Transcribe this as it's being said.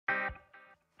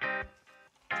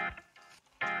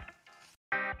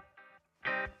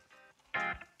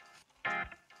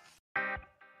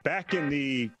back in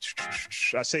the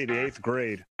 8th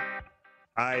grade,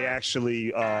 I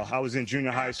actually, I was in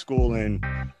junior high school, and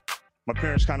my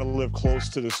parents kind of lived close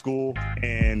to the school.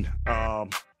 And I'll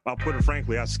put it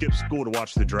frankly, I skipped school to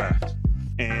watch the draft.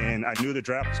 And I knew the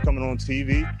draft was coming on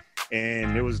TV,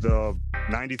 and it was the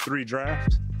 93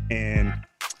 draft. And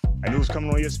I knew it was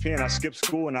coming on ESPN. I skipped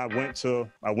school and I went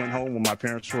home when my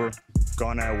parents were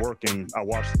gone at work, and I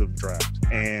watched the draft.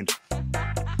 And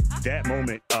that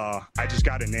moment, I just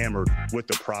got enamored with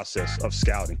the process of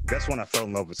scouting. That's when I fell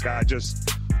in love with scouting.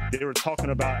 They were talking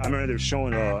about, I remember they were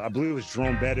showing, I believe it was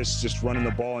Jerome Bettis just running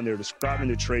the ball, and they were describing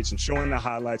the traits and showing the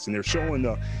highlights, and they're showing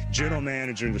the general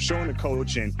manager and they're showing the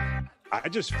coach. And I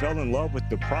just fell in love with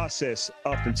the process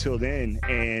up until then.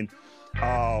 And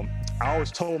I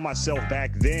always told myself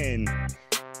back then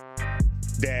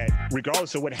that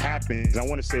regardless of what happens, I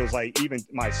want to say it was like even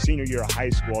my senior year of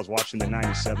high school, I was watching the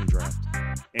 97 draft.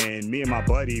 And me and my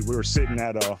buddy, we were sitting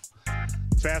at a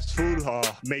fast food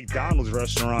McDonald's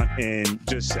restaurant and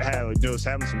just having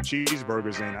some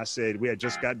cheeseburgers. And I said, we had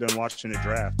just got done watching the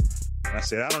draft. And I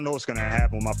said, I don't know what's going to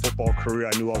happen with my football career.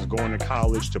 I knew I was going to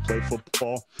college to play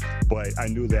football, but I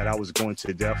knew that I was going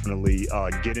to definitely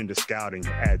get into scouting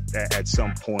at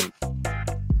some point.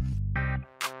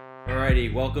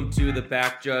 Alrighty, welcome to the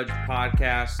Back Judge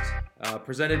podcast,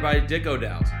 presented by Dick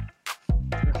O'Dowd.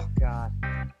 Oh, God.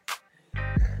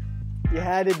 You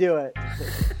had to do it.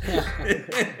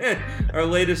 Our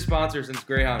latest sponsor since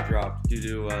Greyhound dropped due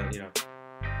to,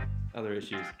 other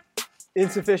issues.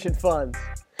 Insufficient funds.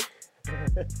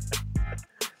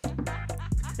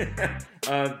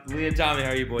 Lee and Tommy,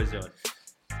 how are you boys doing?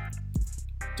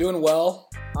 Doing well.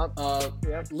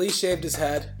 Yep. Lee shaved his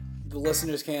head. The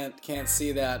listeners can't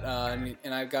see that,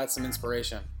 and I've got some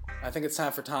inspiration. I think it's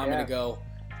time for Tommy to go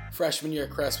freshman year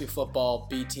Crespi football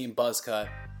B team buzz cut.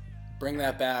 Bring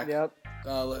that back. Yep.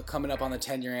 Coming up on the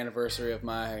 10-year anniversary of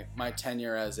my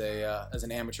tenure as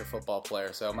an amateur football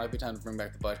player, so it might be time to bring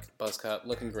back the buzz cut.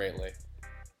 Looking great, Lee.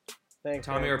 Thanks,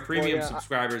 Tommy, man. our premium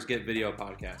subscribers get video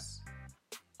podcasts.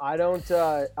 I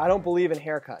don't believe in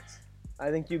haircuts.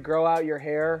 I think you grow out your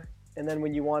hair, and then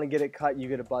when you want to get it cut, you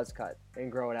get a buzz cut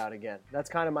and grow it out again. That's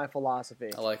kind of my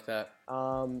philosophy. I like that.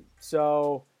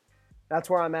 So that's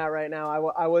where I'm at right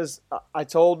now. I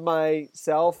told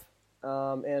myself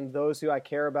and those who I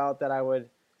care about that I would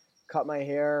cut my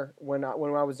hair when I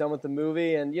was done with the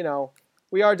movie, and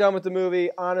we are done with the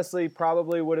movie. Honestly,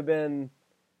 probably would have been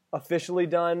officially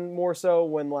done more so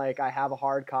when I have a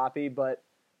hard copy, but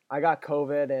I got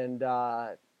COVID, and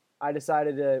I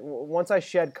decided to, once I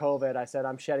shed COVID, I said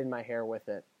I'm shedding my hair with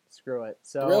it. Screw it.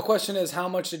 So the real question is, how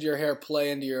much did your hair play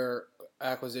into your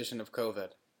acquisition of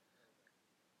COVID?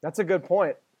 That's a good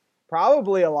point.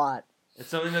 Probably a lot. It's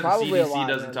something that Probably the CDC lot,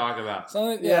 doesn't man. talk about.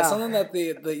 Something that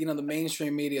the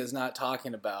mainstream media is not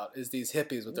talking about is these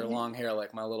hippies with their long hair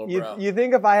like my little bro. You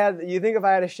think if I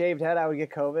had a shaved head, I would get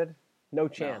COVID? No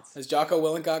chance. No. Has Jocko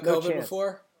Willink got No COVID chance.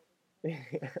 before?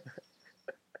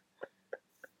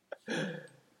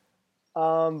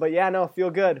 But yeah, no, feel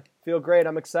good. Feel great.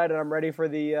 I'm excited. I'm ready for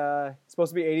it's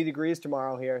supposed to be 80 degrees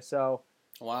tomorrow here, so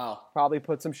Wow. probably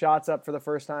put some shots up for the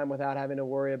first time without having to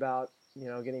worry about,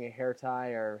 getting a hair tie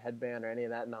or headband or any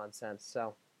of that nonsense.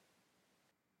 So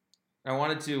I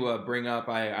wanted to bring up,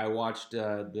 I watched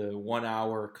the 1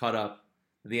 hour cut up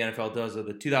the NFL does of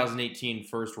the 2018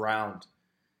 first round.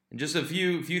 And just a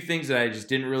few things that I just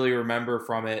didn't really remember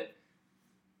from it.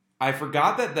 I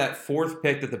forgot that fourth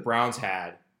pick that the Browns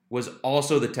had was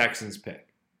also the Texans pick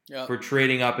for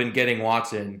trading up and getting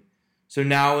Watson. So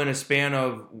now in a span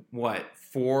of,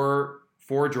 four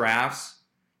drafts,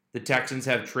 the Texans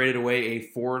have traded away a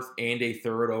fourth and a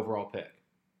third overall pick.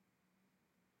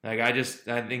 I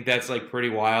think that's pretty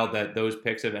wild that those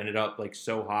picks have ended up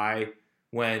so high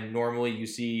when normally you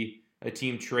see a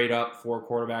team trade up for a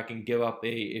quarterback and give up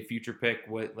a future pick,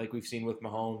 like we've seen with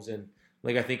Mahomes, and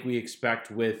I think we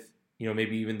expect with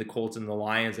maybe even the Colts and the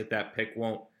Lions that pick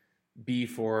won't be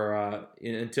for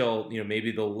until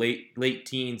maybe the late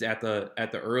teens at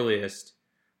the earliest.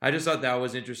 I just thought that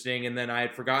was interesting, and then I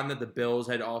had forgotten that the Bills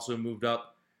had also moved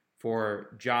up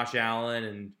for Josh Allen,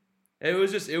 and it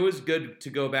was good to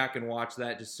go back and watch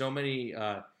that. Just so many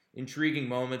intriguing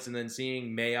moments, and then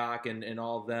seeing Mayock and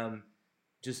all of them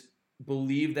just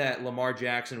believe that Lamar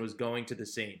Jackson was going to the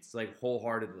Saints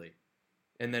wholeheartedly,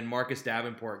 and then Marcus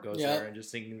Davenport goes there, and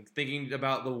just thinking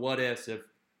about the what ifs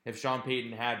if Sean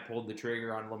Payton had pulled the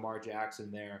trigger on Lamar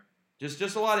Jackson there.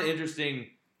 Just a lot of interesting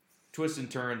twists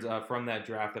and turns from that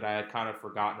draft that I had kind of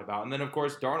forgotten about, and then of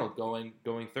course Darnold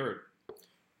going third.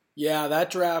 Yeah,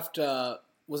 that draft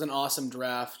was an awesome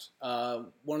draft.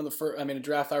 One of the first, a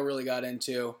draft I really got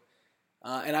into.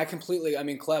 And I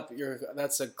mean, Klepp,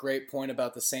 that's a great point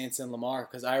about the Saints and Lamar,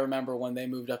 because I remember when they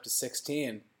moved up to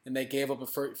 16 and they gave up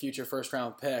a future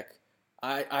first-round pick,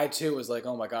 I too was like,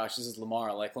 oh my gosh, this is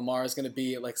Lamar. Like, Lamar is going to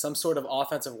be like some sort of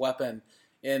offensive weapon,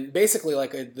 and basically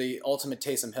like the ultimate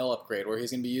Taysom Hill upgrade, where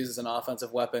he's going to be used as an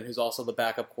offensive weapon who's also the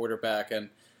backup quarterback, and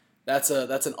that's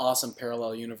an awesome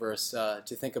parallel universe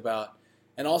to think about.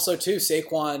 And also, too,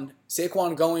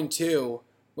 Saquon going too,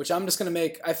 which I'm just going to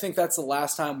make. I think that's the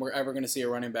last time we're ever going to see a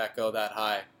running back go that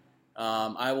high.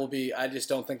 I just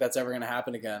don't think that's ever going to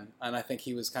happen again. And I think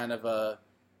he was kind of a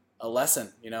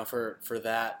lesson, for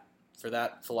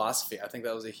that philosophy. I think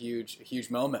that was a huge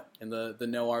moment in the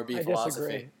no RB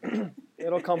philosophy. Disagree.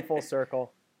 It'll come full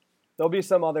circle. There'll be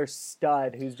some other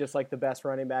stud who's just like the best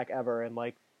running back ever in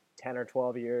like 10 or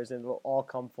 12 years, and it'll all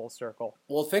come full circle.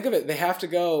 Well, think of it. They have to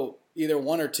go either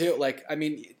one or two. Like, I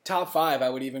mean, top 5, I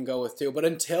would even go with 2. But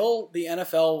until the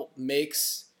NFL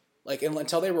makes, like,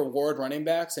 until they reward running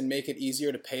backs and make it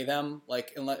easier to pay them,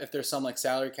 like, if there's some, like,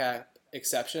 salary cap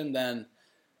exception, then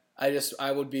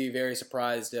I would be very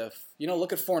surprised if,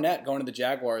 look at Fournette going to the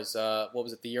Jaguars, what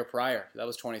was it, the year prior? That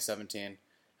was 2017.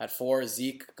 At 4,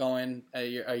 Zeke going a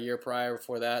year prior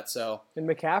before that. So, and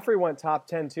McCaffrey went top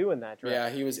 10 too in that draft. Yeah,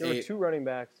 he was 8. There were 2 running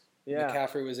backs. Yeah,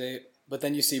 McCaffrey was 8. But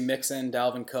then you see Mixon,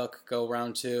 Dalvin Cook go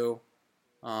round 2.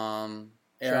 Aaron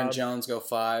Jones go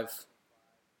 5.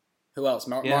 Who else?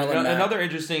 Marlon Mack. Another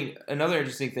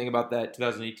interesting thing about that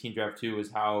 2018 draft too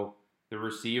is how the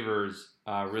receivers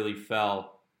really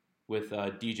fell with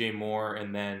DJ Moore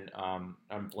and then I'm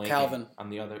blanking Calvin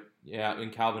on the other. Yeah,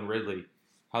 and Calvin Ridley.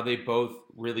 How they both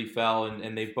really fell,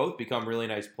 and they've both become really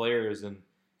nice players. And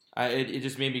it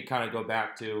just made me kind of go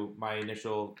back to my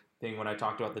initial thing when I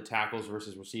talked about the tackles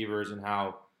versus receivers and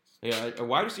how a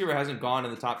wide receiver hasn't gone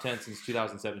in the top 10 since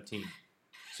 2017.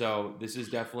 So this is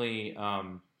definitely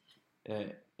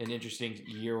an interesting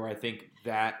year where I think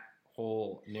that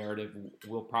whole narrative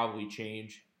will probably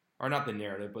change. Or not the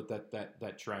narrative, but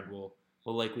that trend will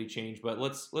likely change. But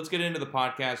let's get into the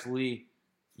podcast. Lee,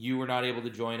 you were not able to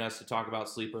join us to talk about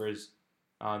sleepers.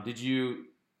 Did you?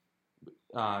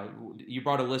 You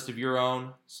brought a list of your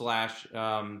own /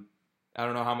 I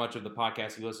don't know how much of the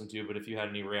podcast you listened to, but if you had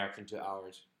any reaction to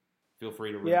ours, feel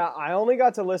free to read. Yeah, I only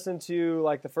got to listen to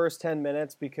like the first 10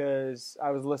 minutes because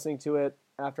I was listening to it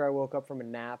after I woke up from a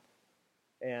nap,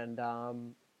 and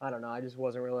I don't know, I just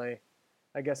wasn't really,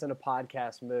 I guess, in a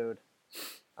podcast mood.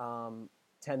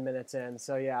 10 minutes in,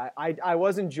 so yeah, I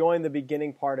was enjoying the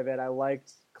beginning part of it. I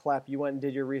liked Klepp. You went and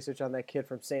did your research on that kid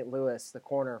from St. Louis, the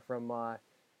corner from I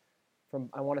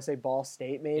want to say Ball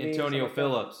State, maybe Antonio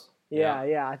Phillips.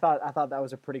 Yeah. I thought that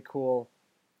was a pretty cool,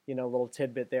 little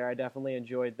tidbit there. I definitely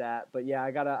enjoyed that. But yeah, I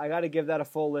gotta give that a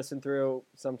full listen through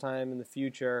sometime in the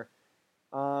future.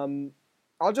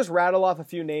 I'll just rattle off a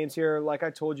few names here. Like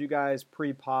I told you guys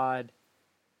pre-pod,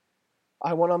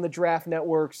 I went on the Draft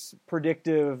Network's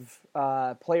predictive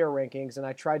player rankings, and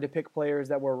I tried to pick players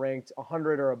that were ranked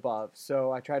 100 or above.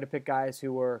 So I tried to pick guys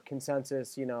who were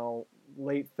consensus,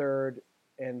 late third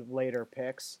and later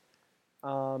picks.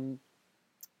 And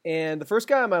the first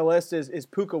guy on my list is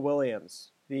Puka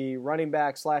Williams, the running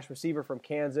back / receiver from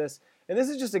Kansas. And this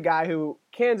is just a guy who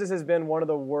Kansas has been one of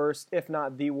the worst, if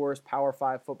not the worst, Power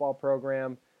 5 football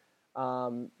program.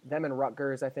 Them and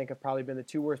Rutgers, I think, have probably been the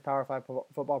 2 worst Power 5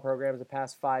 football programs the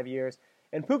past 5 years.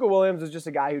 And Puka Williams was just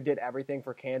a guy who did everything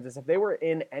for Kansas. If they were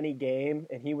in any game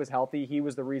and he was healthy, he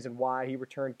was the reason why. He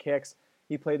returned kicks.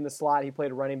 He played in the slot. He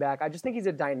played running back. I just think he's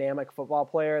a dynamic football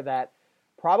player that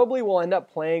probably will end up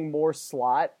playing more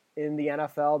slot in the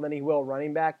NFL than he will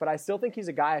running back. But I still think he's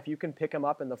a guy, if you can pick him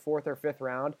up in the 4th or 5th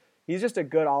round, he's just a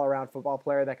good all-around football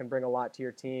player that can bring a lot to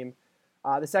your team.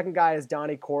 The second guy is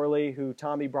Donnie Corley, who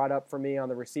Tommy brought up for me on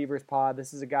the receivers pod.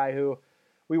 This is a guy who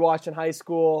we watched in high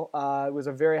school. Was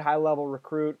a very high-level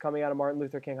recruit coming out of Martin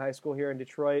Luther King High School here in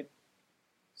Detroit.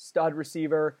 Stud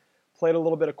receiver, played a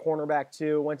little bit of cornerback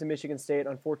too, went to Michigan State,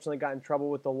 unfortunately got in trouble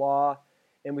with the law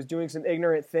and was doing some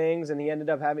ignorant things, and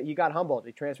he got humbled.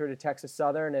 He transferred to Texas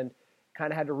Southern and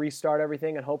kind of had to restart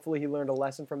everything, and hopefully he learned a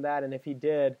lesson from that, and if he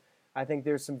did, I think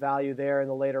there's some value there in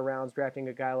the later rounds drafting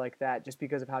a guy like that just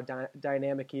because of how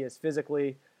dynamic he is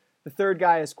physically. The third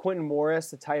guy is Quentin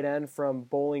Morris, the tight end from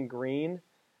Bowling Green.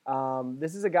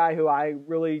 This is a guy who I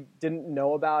really didn't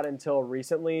know about until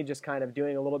recently, just kind of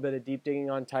doing a little bit of deep digging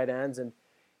on tight ends. And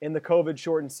in the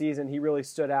COVID-shortened season, he really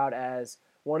stood out as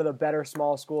one of the better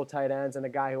small school tight ends and a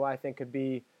guy who I think could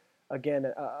be, again,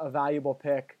 a valuable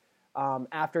pick.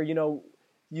 After,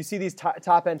 you see these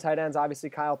top-end tight ends, obviously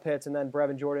Kyle Pitts and then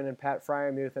Brevin Jordan and Pat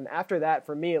Freiermuth. And after that,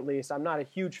 for me at least, I'm not a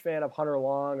huge fan of Hunter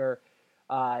Long or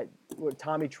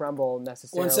Tommy Tremble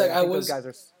necessarily. One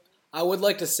sec, I would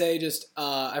like to say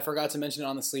I forgot to mention it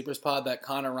on the Sleepers pod that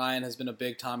Connor Ryan has been a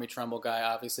big Tommy Tremble guy,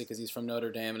 obviously because he's from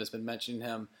Notre Dame and has been mentioning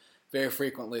him very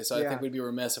frequently. So I think we'd be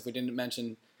remiss if we didn't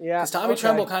mention because Tommy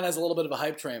Tremble kind of has a little bit of a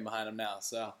hype train behind him now.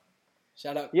 So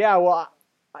shout out. Yeah, well,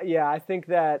 I think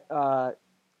that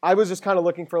I was just kind of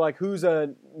looking for like who's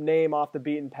a name off the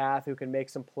beaten path who can make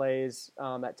some plays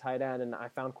at tight end, and I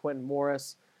found Quentin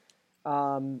Morris.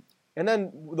 And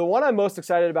then the one I'm most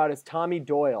excited about is Tommy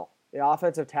Doyle, the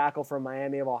offensive tackle from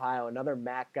Miami of Ohio, another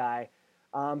MAC guy.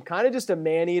 Kind of just a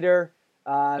man-eater.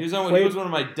 He was one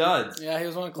of my duds. Yeah, he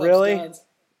was one of Clip's duds.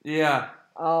 Yeah.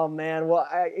 Oh, man. Well,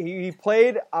 he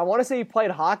played – I want to say he played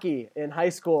hockey in high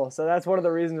school, so that's one of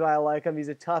the reasons why I like him. He's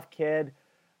a tough kid,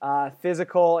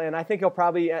 physical, and I think he'll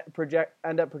probably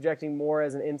end up projecting more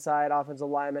as an inside offensive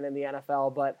lineman in the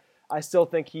NFL, but I still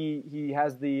think he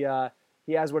has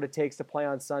he has what it takes to play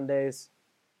on Sundays.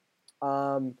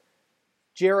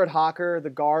 Jared Hawker, the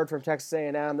guard from Texas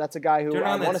A&M, that's a guy who turn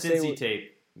on I want that to say Cincy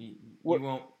tape. You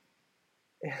won't.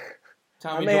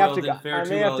 Tommy I may Doyle have didn't fare I too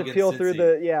may well have to against peel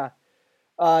Cincy.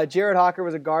 through Jared Hawker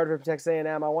was a guard from Texas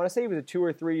A&M. I want to say he was a 2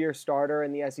 or 3 year starter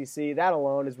in the SEC. That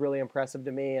alone is really impressive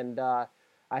to me, and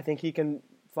I think he can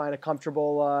find a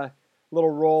comfortable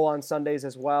little role on Sundays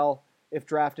as well if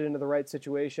drafted into the right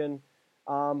situation.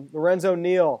 Lorenzo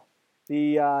Neal,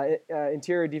 the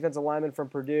interior defensive lineman from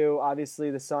Purdue, obviously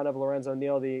the son of Lorenzo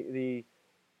Neal, the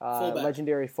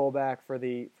legendary fullback for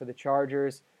the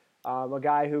Chargers. A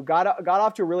guy who got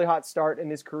off to a really hot start in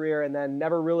his career and then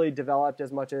never really developed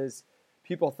as much as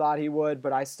people thought he would.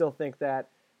 But I still think that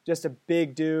just a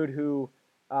big dude who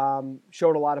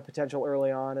showed a lot of potential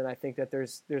early on, and I think that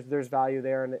there's value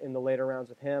there in the later rounds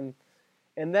with him.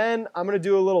 And then I'm going to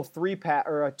do a little 3-pack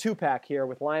or a 2-pack here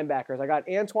with linebackers. I got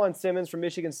Antoine Simmons from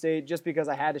Michigan State just because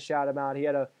I had to shout him out. He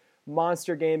had a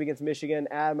monster game against Michigan.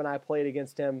 Adam and I played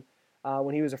against him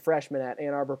when he was a freshman at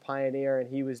Ann Arbor Pioneer, and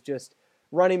he was just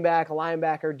running back,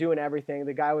 linebacker, doing everything.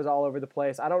 The guy was all over the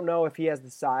place. I don't know if he has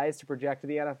the size to project to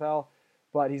the NFL,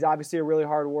 but he's obviously a really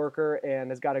hard worker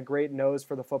and has got a great nose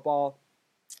for the football.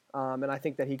 And I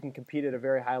think that he can compete at a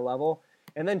very high level.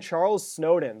 And then Charles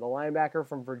Snowden, the linebacker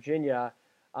from Virginia,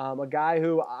 a guy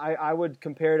who I would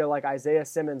compare to like Isaiah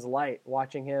Simmons light,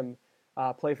 watching him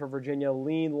play for Virginia.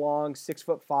 Lean, long,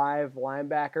 6'5"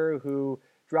 linebacker who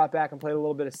dropped back and played a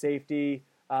little bit of safety.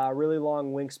 Really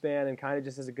long wingspan and kind of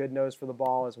just has a good nose for the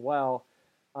ball as well.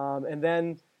 And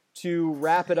then to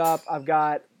wrap it up, I've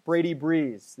got Brady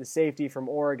Breeze, the safety from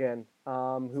Oregon,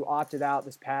 who opted out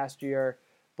this past year,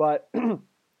 but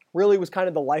really was kind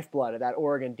of the lifeblood of that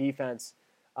Oregon defense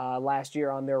last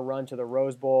year on their run to the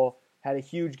Rose Bowl. Had a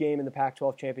huge game in the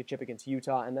Pac-12 championship against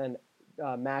Utah, and then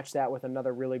matched that with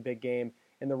another really big game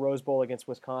in the Rose Bowl against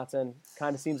Wisconsin.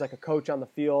 Kind of seems like a coach on the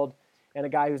field and a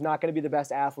guy who's not going to be the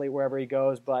best athlete wherever he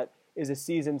goes, but is a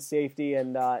seasoned safety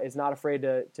and is not afraid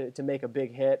to make a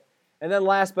big hit. And then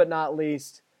last but not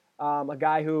least, a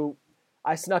guy who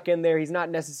I snuck in there. He's not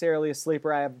necessarily a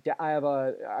sleeper.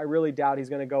 I really doubt he's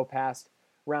going to go past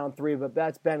round 3, but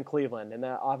that's Ben Cleveland, and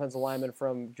that offensive lineman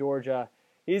from Georgia.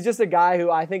 He's just a guy who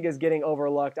I think is getting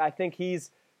overlooked. I think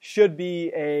should be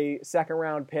a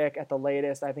second-round pick at the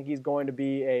latest. I think he's going to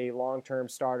be a long-term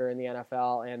starter in the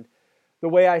NFL, and the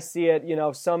way I see it,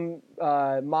 some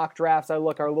mock drafts I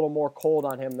look are a little more cold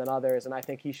on him than others, and I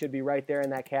think he should be right there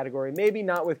in that category. Maybe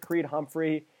not with Creed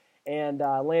Humphrey and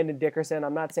Landon Dickerson.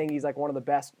 I'm not saying he's like one of the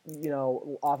best,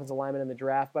 offensive linemen in the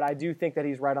draft, but I do think that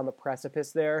he's right on the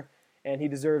precipice there, and he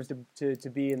deserves to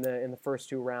be in the first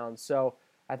 2 rounds. So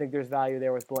I think there's value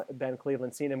there with Ben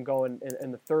Cleveland. Seeing him go in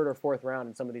the 3rd or 4th round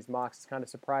in some of these mocks has kind of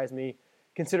surprised me,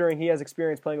 considering he has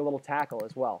experience playing a little tackle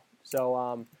as well.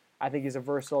 So I think he's a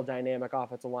versatile, dynamic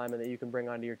offensive lineman that you can bring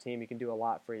onto your team. He can do a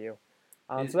lot for you.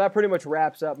 So that pretty much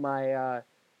wraps up my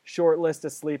short list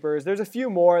of sleepers. There's a few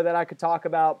more that I could talk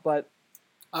about, but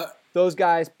those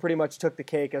guys pretty much took the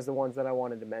cake as the ones that I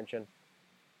wanted to mention.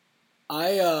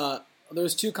 There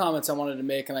was 2 comments I wanted to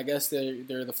make, and I guess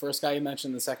they're the first guy you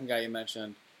mentioned, the second guy you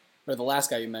mentioned, or the last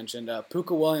guy you mentioned.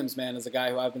 Puka Williams, man, is a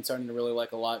guy who I've been starting to really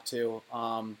like a lot too.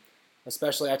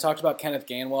 Especially, I talked about Kenneth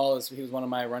Gainwell. He was one of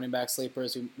my running back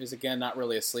sleepers, who is, again, not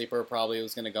really a sleeper. Probably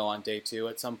was going to go on day 2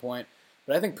 at some point.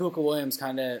 But I think Puka Williams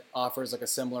kind of offers like a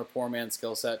similar poor man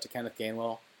skill set to Kenneth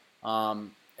Gainwell.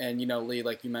 And, Lee,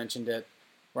 like you mentioned it,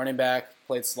 running back,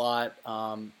 played slot.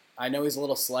 I know he's a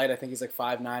little slight. I think he's like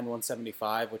 5'9",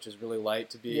 175, which is really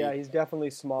light to be. Yeah, he's definitely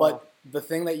small. But the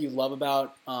thing that you love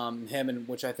about him, and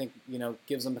which I think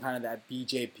gives him kind of that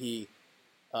BJP,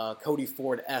 Cody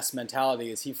Ford-esque mentality,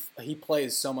 is he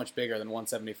plays so much bigger than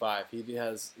 175. He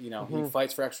has he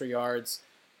fights for extra yards,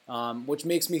 which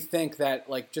makes me think that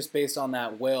just based on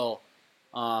that will,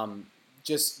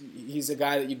 Just he's a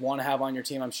guy that you'd want to have on your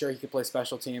team. I'm sure he could play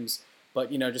special teams, but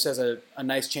just as a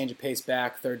nice change of pace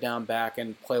back, third down back,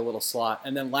 and play a little slot.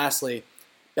 And then lastly,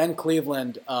 Ben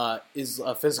Cleveland is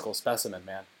a physical specimen,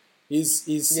 man. He's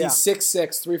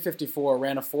 6'6", 354,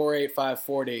 ran a 4.8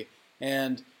 540,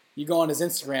 and you go on his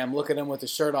Instagram, look at him with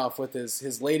his shirt off with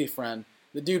his lady friend.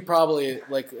 The dude probably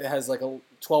has a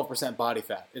 12% body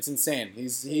fat. It's insane.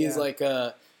 He is like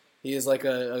a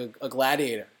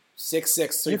gladiator.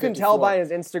 6'6", You can tell by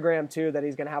his Instagram too that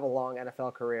he's gonna have a long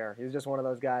NFL career. He's just one of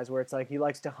those guys where it's like he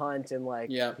likes to hunt and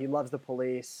he loves the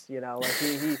police.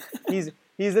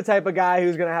 He's the type of guy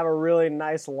who's gonna have a really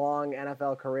nice long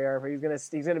NFL career. He's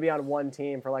gonna be on one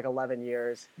team for 11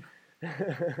 years.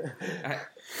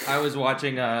 I was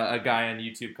watching a guy on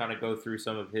YouTube kind of go through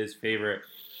some of his favorite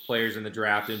players in the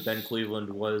draft, and Ben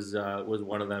Cleveland was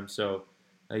one of them. So.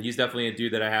 He's definitely a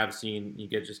dude that I have seen.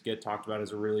 Get talked about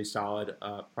as a really solid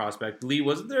prospect. Lee,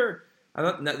 wasn't there? I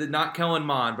thought not Kellen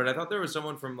Mond, but I thought there was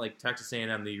someone from Texas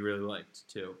A&M that you really liked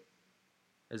too,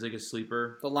 as a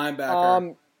sleeper. The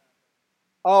linebacker.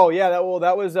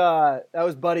 That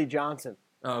was Buddy Johnson,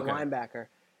 okay. The linebacker.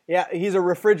 Yeah, he's a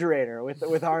refrigerator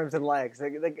with arms and legs.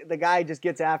 The guy just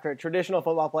gets after it. Traditional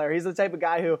football player. He's the type of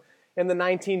guy who, in the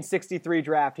 1963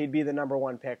 draft, he'd be the number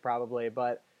one pick probably,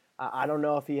 but. I don't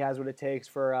know if he has what it takes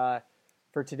for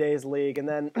today's league. And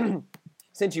then,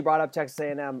 since you brought up Texas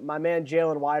A&M, my man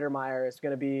Jalen Weidermeyer is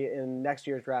going to be in next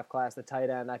year's draft class, the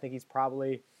tight end. I think he's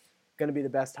probably going to be the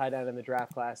best tight end in the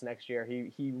draft class next year.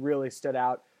 He really stood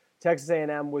out. Texas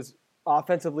A&M was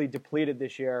offensively depleted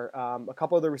this year. A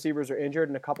couple of the receivers are injured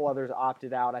and a couple others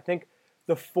opted out. I think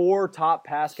the 4 top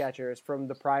pass catchers from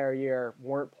the prior year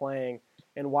weren't playing,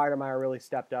 and Weidermeyer really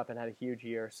stepped up and had a huge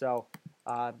year. So.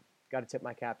 Got to tip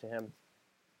my cap to him.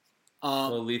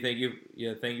 Well, Lee, thank you.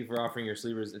 Yeah, thank you for offering your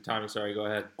sleepers. Tommy, sorry, go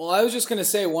ahead. Well, I was just going to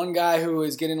say one guy who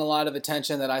is getting a lot of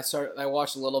attention that I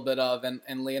watched a little bit of,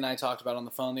 and Lee and I talked about on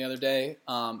the phone the other day,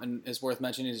 and is worth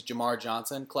mentioning is Jamar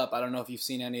Johnson. Klepp, I don't know if you've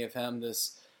seen any of him,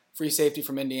 this free safety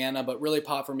from Indiana, but really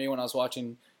popped for me when I was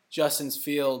watching Justin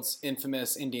Fields'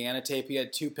 infamous Indiana tape. He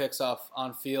had 2 picks off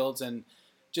on Fields and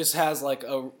just has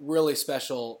a really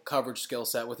special coverage skill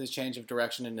set with his change of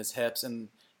direction in his hips and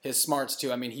his smarts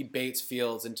too. I mean, he baits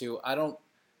Fields into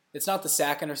it's not the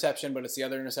sack interception, but it's the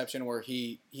other interception where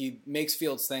he makes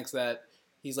Fields think that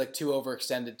he's too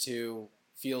overextended to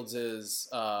Fields'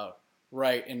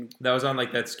 right. And that was on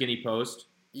that skinny post.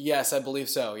 Yes, I believe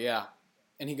so. Yeah,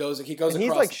 and he goes. And across.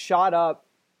 He's shot up.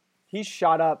 He's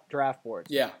shot up draft boards.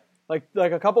 Yeah. Like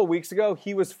a couple of weeks ago,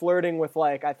 he was flirting with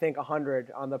I think 100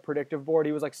 on the predictive board.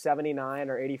 He was 79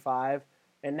 or 85.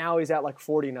 And now he's at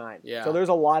 49. Yeah. So there's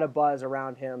a lot of buzz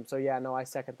around him. So, yeah, no, I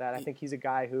second that. I think he's a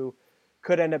guy who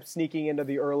could end up sneaking into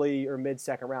the early or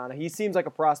mid-second round. He seems like a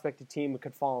prospect a team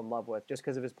could fall in love with just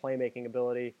because of his playmaking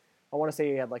ability. I want to say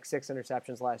he had 6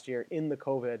 interceptions last year in the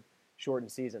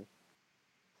COVID-shortened season.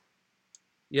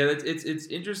 Yeah, it's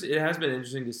interesting. It has been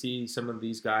interesting to see some of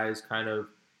these guys kind of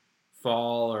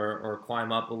fall or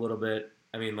climb up a little bit.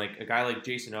 I mean, a guy like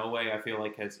Jason Oweh, I feel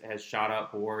has shot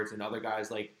up boards, and other guys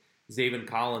like Zaven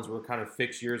Collins were kind of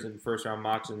fixtures in first-round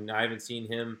mocks, and I haven't seen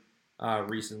him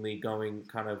recently going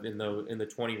kind of in the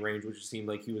 20 range, which seemed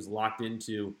like he was locked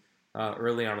into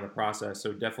early on in the process.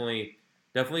 So definitely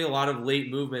a lot of late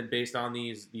movement based on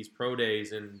these pro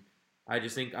days, and I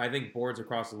think boards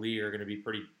across the league are going to be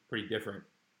pretty different.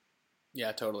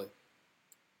 Yeah, totally.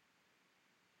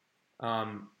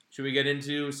 Should we get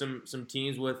into some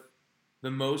teams with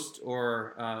the most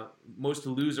to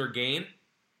lose or gain?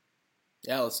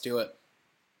 Yeah, let's do it.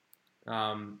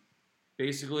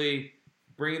 Basically,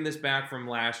 bringing this back from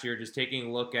last year, just taking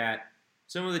a look at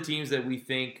some of the teams that we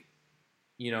think,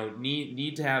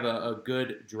 need to have a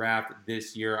good draft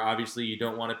this year. Obviously, you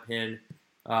don't want to pin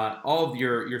all of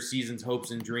your season's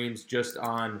hopes and dreams just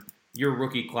on your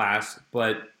rookie class,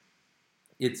 but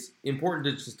it's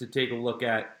important to take a look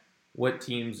at what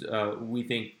teams we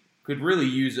think could really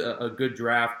use a good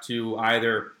draft to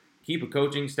either keep a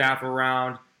coaching staff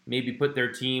around, maybe put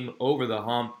their team over the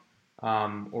hump,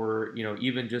 or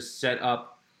even just set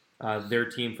up their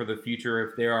team for the future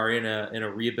if they are in a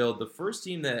rebuild. The first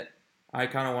team that I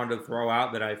kind of wanted to throw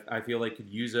out that I feel like could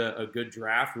use a good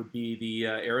draft would be the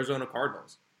Arizona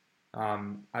Cardinals.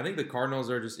 I think the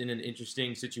Cardinals are just in an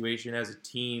interesting situation as a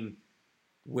team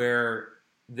where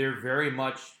they're very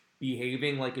much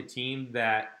behaving like a team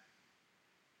that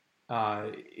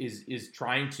is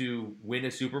trying to win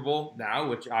a Super Bowl now,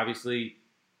 which obviously,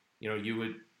 you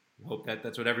would hope that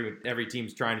that's what every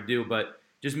team's trying to do. But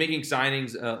just making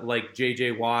signings like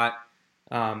J.J. Watt,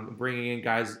 bringing in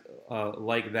guys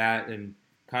like that, and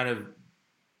kind of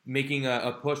making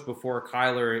a push before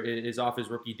Kyler is off his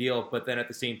rookie deal. But then at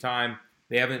the same time,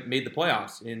 they haven't made the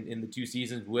playoffs in the 2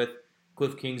 seasons with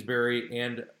Cliff Kingsbury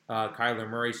and Kyler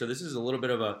Murray. So this is a little bit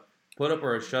of a put up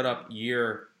or a shut up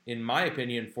year, in my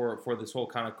opinion, for this whole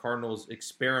kind of Cardinals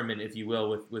experiment, if you will,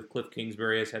 with Cliff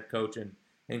Kingsbury as head coach and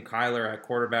Kyler at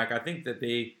quarterback. I think that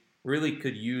they really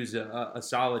could use a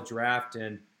solid draft,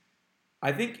 and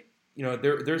I think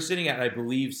they're sitting at, I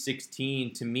believe,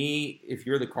 16. To me, if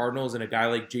you're the Cardinals and a guy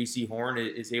like J.C. Horn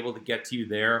is able to get to you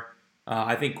there,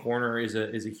 I think corner is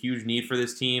a huge need for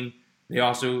this team. They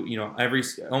also,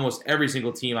 almost every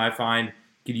single team I find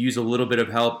could use a little bit of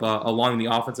help along the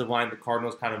offensive line. The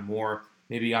Cardinals kind of more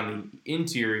maybe on the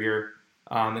interior.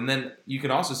 And then you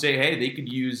can also say, hey, they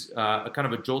could use a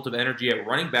kind of a jolt of energy at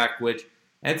running back, which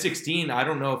at 16, I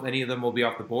don't know if any of them will be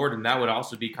off the board, and that would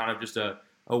also be kind of just a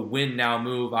win now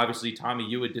move. Obviously, Tommy,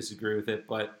 you would disagree with it,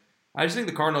 but I just think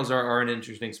the Cardinals are in an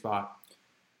interesting spot.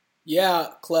 Yeah,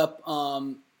 Klep.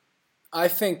 I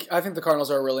think the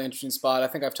Cardinals are a really interesting spot. I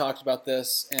think I've talked about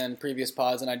this in previous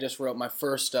pods, and I just wrote my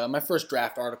first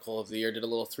draft article of the year. Did a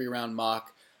little 3-round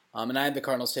mock, and I had the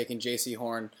Cardinals taking J.C.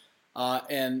 Horn,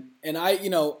 and I,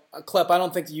 Klep, I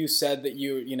don't think that you said that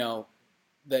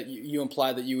you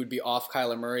implied that you would be off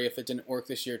Kyler Murray if it didn't work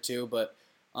this year too, but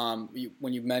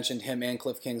when you mentioned him and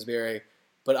Cliff Kingsbury.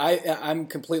 But I'm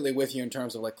completely with you in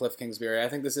terms of like Cliff Kingsbury. I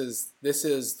think this is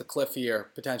the Cliff year,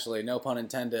 potentially, no pun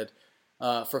intended,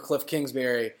 for Cliff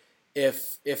Kingsbury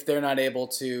if they're not able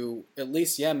to at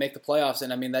least make the playoffs.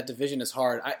 And I mean, that division is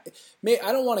hard. I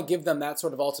don't want to give them that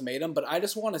sort of ultimatum, but I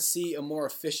just want to see a more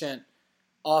efficient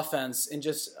offense, and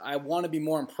I want to be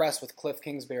more impressed with Cliff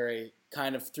Kingsbury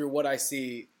kind of through what I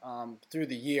see through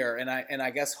the year. And I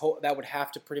guess that would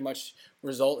have to pretty much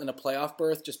result in a playoff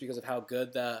berth just because of how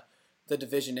good the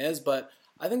division is. But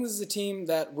I think this is a team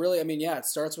that really, it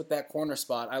starts with that corner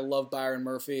spot. I love Byron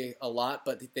Murphy a lot,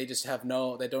 but they just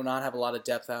they do not have a lot of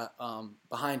depth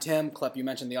behind him. Klep, you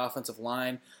mentioned the offensive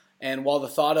line. And while the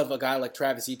thought of a guy like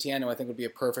Travis Etienne, who I think would be a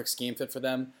perfect scheme fit for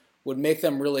them, would make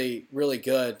them really, really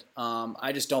good,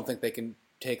 I just don't think they can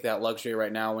take that luxury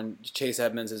right now when Chase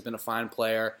Edmonds has been a fine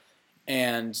player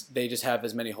and they just have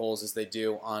as many holes as they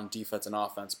do on defense and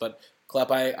offense. But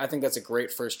Klep, I think that's a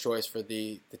great first choice for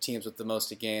the teams with the most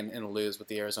to gain and lose with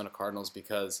the Arizona Cardinals,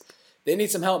 because they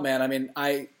need some help, man. I mean,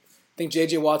 I think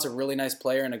J.J. Watt's a really nice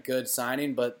player and a good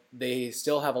signing, but they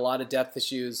still have a lot of depth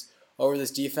issues over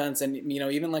this defense, and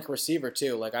even like a receiver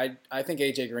too. Like I think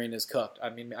A.J. Green is cooked. I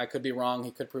mean, I could be wrong.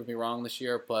 He could prove me wrong this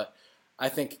year, but I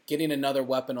think getting another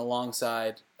weapon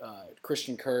alongside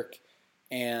Christian Kirk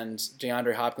and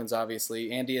DeAndre Hopkins,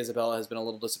 obviously, Andy Isabella has been a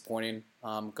little disappointing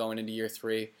going into year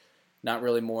 3. Not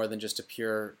really more than just a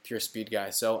pure speed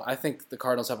guy. So I think the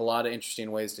Cardinals have a lot of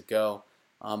interesting ways to go,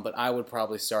 but I would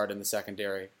probably start in the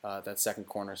secondary, that second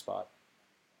corner spot.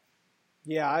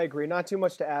 Yeah, I agree. Not too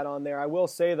much to add on there. I will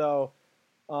say, though,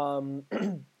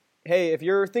 hey, if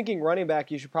you're thinking running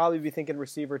back, you should probably be thinking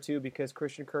receiver too, because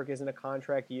Christian Kirk isn't a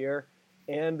contract year,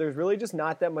 and there's really just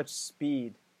not that much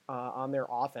speed on their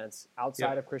offense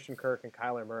outside of Christian Kirk and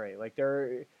Kyler Murray. Like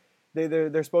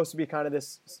they're supposed to be kind of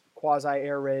this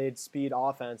quasi-air raid speed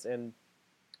offense, and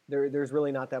there's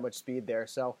really not that much speed there.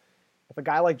 So if a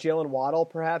guy like Jalen Waddle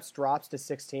perhaps drops to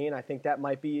 16, I think that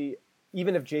might be,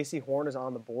 even if J.C. Horn is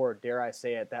on the board, dare I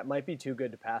say it, that might be too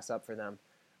good to pass up for them,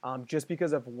 just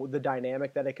because of the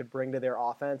dynamic that it could bring to their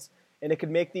offense. And it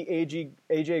could make the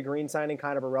A.J. Green signing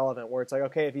kind of irrelevant, where it's like,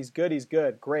 okay, if he's good, he's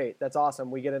good. Great. That's awesome.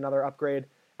 We get another upgrade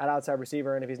at outside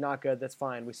receiver, and if he's not good, that's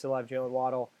fine. We still have Jalen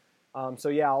Waddle. So,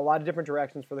 yeah, a lot of different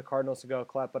directions for the Cardinals to go,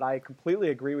 Klep, but I completely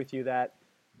agree with you that,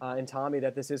 and Tommy,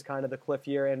 that this is kind of the Cliff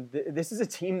year, and this is a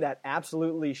team that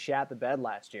absolutely shat the bed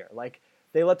last year. Like,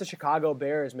 they let the Chicago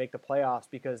Bears make the playoffs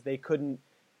because they couldn't,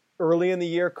 early in the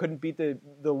year, couldn't beat the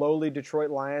lowly Detroit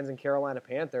Lions and Carolina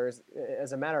Panthers.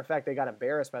 As a matter of fact, they got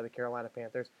embarrassed by the Carolina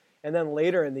Panthers. And then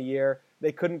later in the year,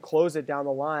 they couldn't close it down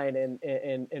the line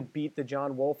and beat the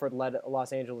John Wolford-led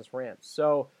Los Angeles Rams.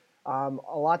 So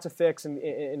a lot to fix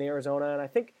in Arizona, and I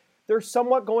think they're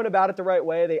somewhat going about it the right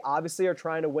way. They obviously are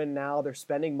trying to win now. They're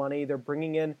spending money. They're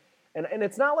bringing in and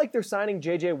it's not like they're signing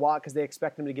J.J. Watt because they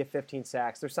expect him to get 15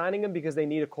 sacks. They're signing him because they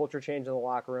need a culture change in the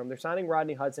locker room. They're signing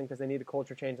Rodney Hudson because they need a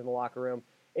culture change in the locker room.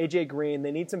 A.J. Green,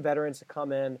 they need some veterans to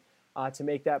come in to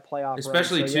make that playoff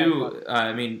especially run. So,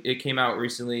 I mean, it came out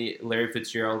recently, Larry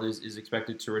Fitzgerald is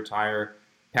expected to retire.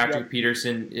 Patrick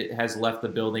Peterson has left the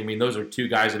building. I mean, those are two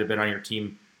guys that have been on your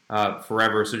team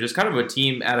forever. So just kind of a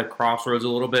team at a crossroads a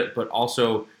little bit, but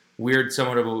also weird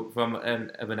somewhat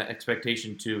of an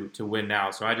expectation to win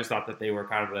now. So I just thought that they were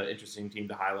kind of an interesting team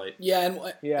to highlight.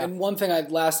 And one thing,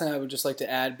 last thing I would just like to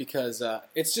add, because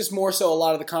it's just more so a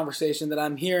lot of the conversation that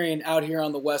I'm hearing out here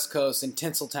on the West Coast in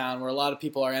Tinseltown, where a lot of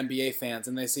people are NBA fans,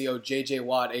 and they see, J.J.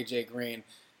 Watt, A.J. Green,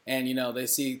 and, they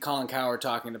see Colin Cowherd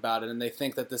talking about it, and they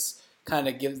think that this kind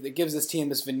of gives this team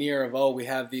this veneer of, we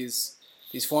have these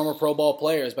former Pro Bowl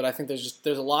players, but I think there's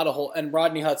a lot of and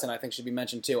Rodney Hudson I think should be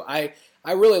mentioned too.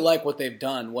 I really like what they've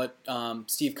done, what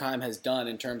Steve Keim has done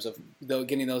in terms of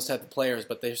getting those type of players,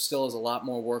 but there still is a lot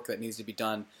more work that needs to be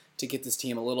done to get this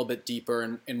team a little bit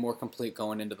deeper and more complete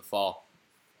going into the fall.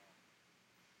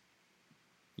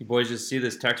 You boys just see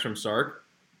this text from Sark?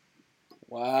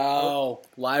 Wow.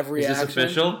 Live reaction. Is this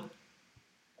official?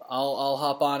 I'll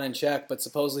hop on and check, but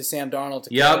supposedly Sam Darnold to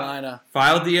Carolina.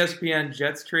 Filed ESPN,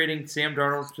 Jets trading Sam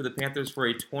Darnold to the Panthers for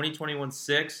a 2021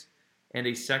 sixth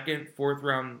and second and fourth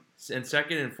round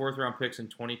picks in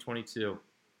 2022.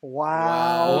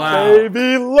 Wow.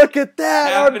 Baby, look at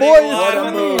that. Our boy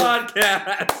is free.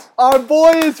 Podcast. Our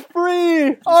boy is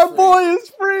free. Our boy is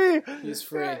free. He's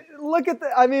free. Look at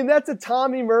that. I mean, that's a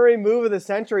Tommy Murray move of the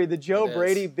century. The Joe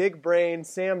Brady, big brain,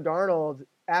 Sam Darnold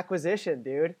acquisition,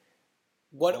 dude.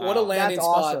 What a landing That's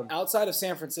spot. awesome. Outside of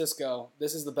San Francisco,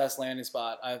 this is the best landing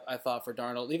spot I thought for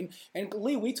Darnold. And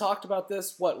Lee, we talked about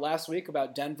this, last week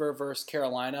about Denver versus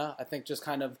Carolina. I think just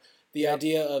kind of the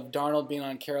idea of Darnold being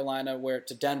on Carolina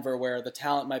to Denver, where the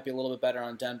talent might be a little bit better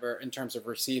on Denver in terms of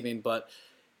receiving, but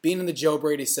being in the Joe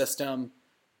Brady system,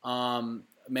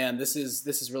 man, this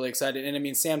is really exciting. And I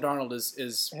mean, Sam Darnold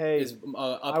is an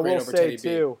upgrade over Teddy B.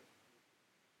 Too,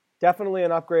 definitely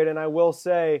an upgrade, and I will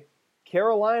say,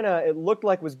 Carolina, it looked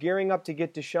like was gearing up to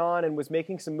get Deshaun and was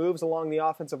making some moves along the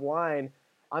offensive line.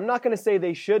 I'm not going to say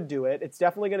they should do it. It's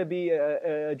definitely going to be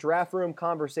a draft room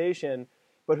conversation.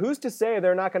 But who's to say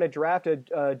they're not going to draft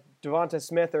a Devonta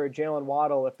Smith or a Jalen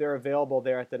Waddle if they're available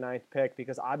there at the 9th pick?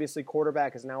 Because obviously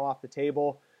quarterback is now off the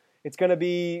table. It's going to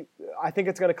be, I think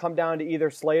it's going to come down to either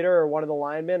Slater or one of the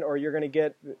linemen, or you're going to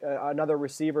get another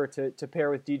receiver to pair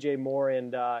with DJ Moore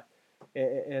and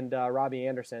Robbie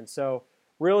Anderson. So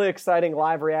really exciting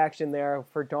live reaction there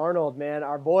for Darnold, man.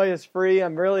 Our boy is free.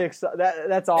 I'm really excited.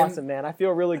 That's awesome, man. I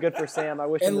feel really good for Sam. I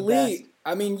wish him the best. Lee,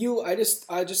 I mean, I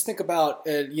just think about,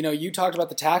 you talked about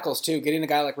the tackles too. Getting a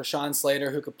guy like Rashawn Slater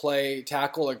who could play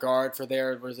tackle or guard for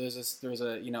there's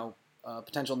a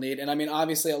potential need. And I mean,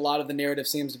 obviously, a lot of the narrative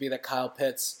seems to be that Kyle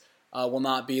Pitts will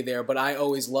not be there. But I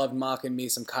always loved mocking me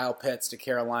some Kyle Pitts to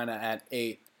Carolina at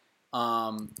 8.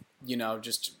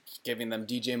 Just giving them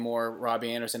DJ Moore,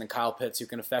 Robbie Anderson, and Kyle Pitts, who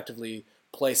can effectively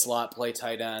play slot, play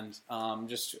tight end.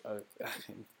 This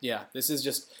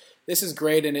is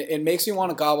great, and it makes me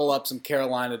want to gobble up some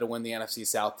Carolina to win the NFC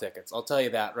South tickets. I'll tell you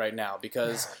that right now,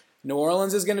 because New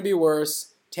Orleans is going to be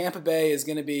worse. Tampa Bay is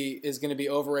going to be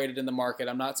overrated in the market.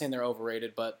 I'm not saying they're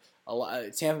overrated, but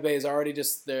Tampa Bay is already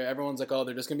just there. Everyone's like,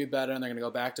 they're just going to be better, and they're going to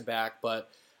go back to back, but.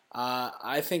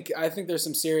 I think there's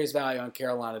some serious value on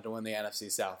Carolina to win the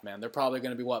NFC South, man. They're probably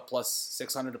going to be plus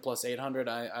 600 to plus 800.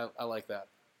 I like that.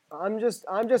 I'm just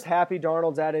happy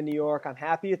Darnold's out in New York. I'm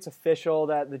happy it's official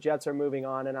that the Jets are moving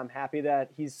on, and I'm happy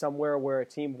that he's somewhere where a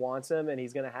team wants him and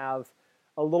he's going to have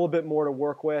a little bit more to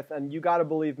work with. And you got to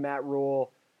believe Matt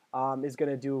Rule is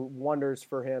going to do wonders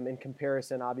for him in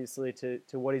comparison, obviously,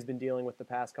 to what he's been dealing with the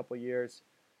past couple of years.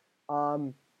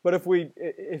 But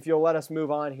if you'll let us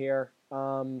move on here.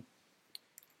 I'm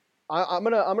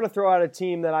gonna throw out a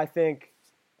team that I think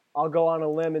I'll go on a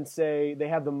limb and say they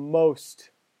have the most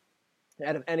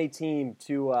out of any team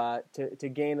to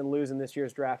gain and lose in this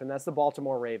year's draft, and that's the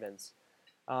Baltimore Ravens.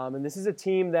 And this is a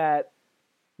team that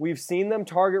we've seen them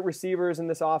target receivers in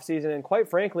this offseason, and quite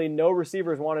frankly, no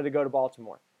receivers wanted to go to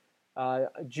Baltimore.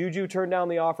 Juju turned down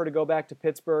the offer to go back to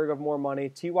Pittsburgh of more money.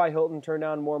 T.Y. Hilton turned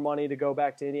down more money to go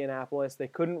back to Indianapolis. They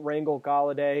couldn't wrangle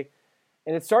Galladay.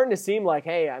 And it's starting to seem like,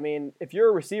 hey, I mean, if you're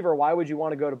a receiver, why would you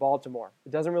want to go to Baltimore?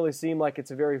 It doesn't really seem like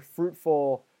it's a very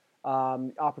fruitful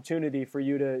opportunity for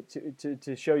you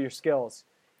to show your skills.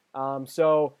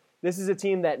 So this is a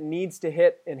team that needs to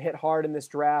hit hard in this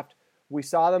draft. We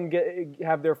saw them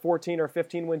have their 14 or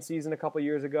 15 win season a couple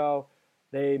years ago.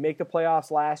 They make the playoffs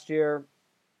last year.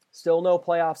 Still no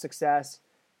playoff success.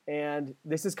 And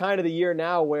this is kind of the year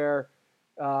now where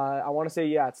I want to say,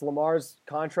 it's Lamar's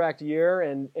contract year,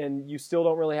 and you still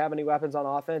don't really have any weapons on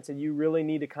offense, and you really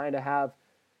need to kind of have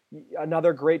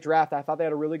another great draft. I thought they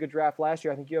had a really good draft last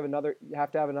year. I think you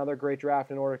have to have another great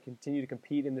draft in order to continue to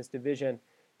compete in this division,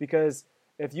 because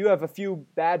if you have a few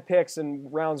bad picks in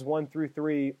rounds 1 through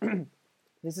 3,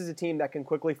 this is a team that can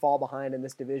quickly fall behind in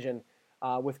this division,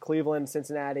 with Cleveland,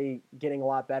 Cincinnati getting a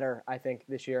lot better, I think,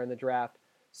 this year in the draft.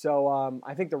 So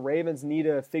I think the Ravens need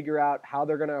to figure out how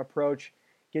they're going to approach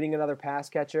getting another pass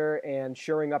catcher and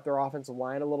shoring up their offensive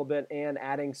line a little bit and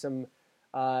adding some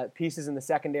pieces in the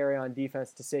secondary on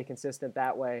defense to stay consistent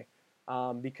that way.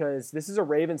 Because this is a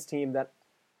Ravens team that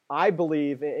I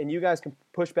believe, and you guys can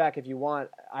push back if you want,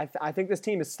 I think this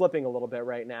team is slipping a little bit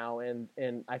right now, and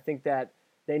I think that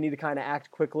they need to kind of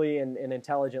act quickly and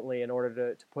intelligently in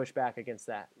order to push back against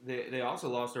that. They also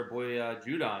lost our boy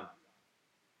Judon.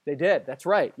 They did. That's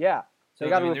right. Yeah. So, they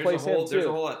got to replace him, too. There's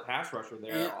a whole pass rusher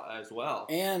there as well.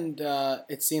 And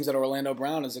it seems that Orlando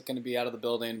Brown is going to be out of the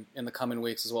building in the coming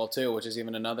weeks as well, too, which is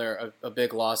even another a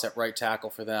big loss at right tackle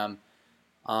for them.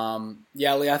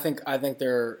 Yeah, Lee, I think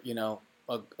they're,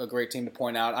 a great team to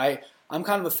point out. I'm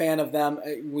kind of a fan of them.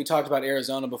 We talked about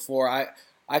Arizona before.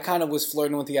 I kind of was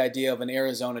flirting with the idea of an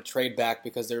Arizona trade back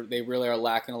because they really are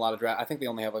lacking a lot of draft. I think they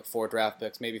only have like 4 draft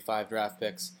picks, maybe 5 draft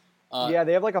picks. Yeah,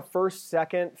 they have like a 1st,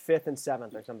 2nd, 5th, and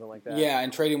 7th or something like that. Yeah,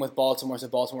 and trading with Baltimore so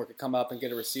Baltimore could come up and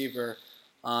get a receiver.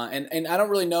 And I don't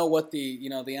really know what the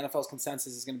NFL's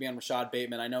consensus is going to be on Rashad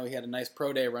Bateman. I know he had a nice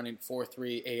pro day running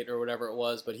 4.38 or whatever it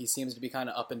was, but he seems to be kind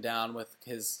of up and down with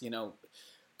his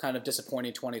kind of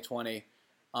disappointing 2020.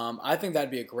 I think that'd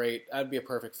be a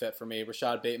perfect fit for me.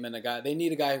 Rashad Bateman, they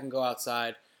need a guy who can go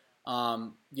outside.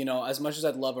 As much as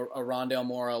I'd love a Rondale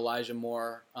Moore, Elijah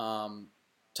Moore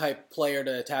type player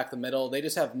to attack the middle, they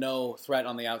just have no threat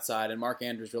on the outside, and Mark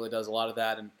Andrews really does a lot of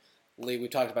that. And Lee, we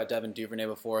talked about Devin Duvernay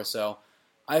before, so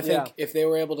I think if they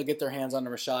were able to get their hands on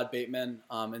Rashad Bateman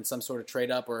in some sort of trade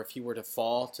up, or if he were to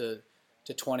fall to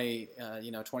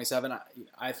 27,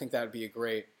 I think that would be a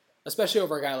great, especially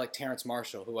over a guy like Terrence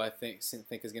Marshall, who I think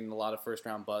is getting a lot of first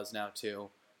round buzz now too,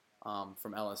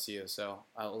 from LSU. So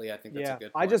Lee, I think that's a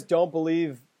good point. I just don't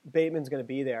believe Bateman's going to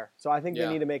be there, so I think they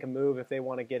need to make a move if they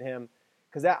want to get him.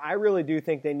 Because I really do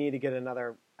think they need to get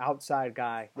another outside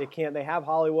guy. They can't. They have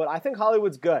Hollywood. I think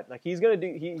Hollywood's good. Like he's gonna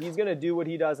do what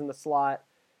he does in the slot.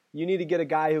 You need to get a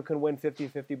guy who can win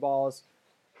 50-50 balls.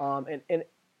 And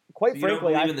quite frankly, you don't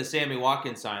believe in the Sammy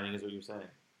Watkins signing, is what you're saying?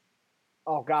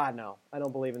 Oh God, no! I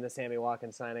don't believe in the Sammy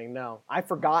Watkins signing. No, I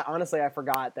forgot. Honestly, I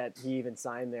forgot that he even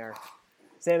signed there.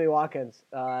 Sammy Watkins.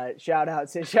 Shout out,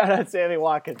 Sammy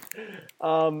Watkins.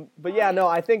 But yeah, no,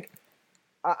 I think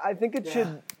it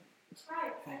should.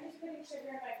 Hi, I'm just putting sugar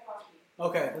in my coffee.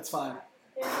 Okay, that's fine.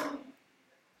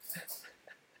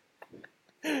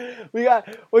 We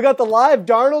got the live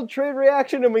Darnold trade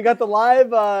reaction, and we got the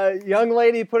live young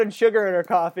lady putting sugar in her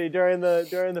coffee during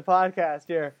the podcast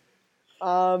here.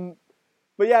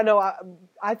 But yeah, no,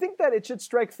 I think that it should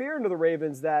strike fear into the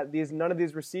Ravens that none of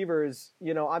these receivers,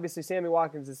 obviously Sammy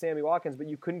Watkins is Sammy Watkins, but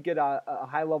you couldn't get a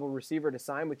high-level receiver to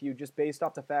sign with you just based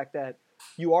off the fact that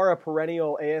you are a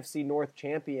perennial AFC North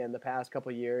champion the past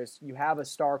couple of years. You have a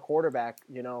star quarterback,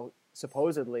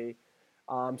 supposedly.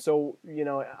 So,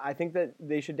 I think that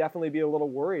they should definitely be a little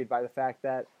worried by the fact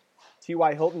that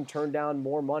T.Y. Hilton turned down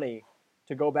more money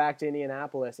to go back to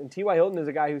Indianapolis. And T.Y. Hilton is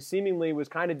a guy who seemingly was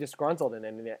kind of disgruntled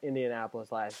in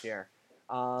Indianapolis last year.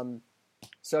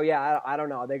 So, yeah, I don't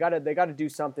know. They got to do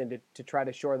something to try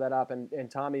to shore that up.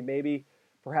 And Tommy, maybe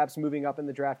perhaps moving up in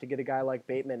the draft to get a guy like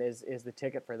Bateman is the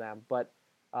ticket for them. But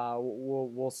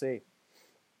we'll see.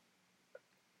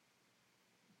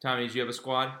 Tommy, do you have a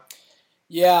squad?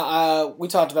 Yeah, we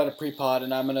talked about it pre-pod,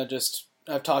 and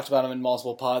I've talked about them in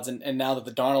multiple pods, and now that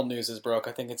the Darnold news is broke,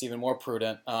 I think it's even more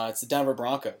prudent. It's the Denver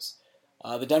Broncos.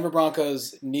 The Denver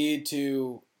Broncos need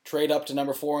to trade up to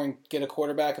number 4 and get a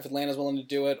quarterback if Atlanta's willing to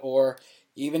do it, or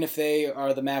even if they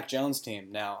are the Mac Jones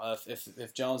team now.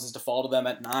 If Jones is defaulted them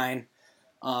at 9,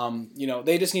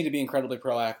 they just need to be incredibly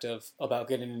proactive about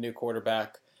getting a new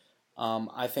quarterback.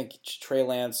 I think Trey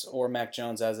Lance or Mac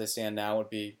Jones, as they stand now, would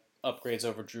be upgrades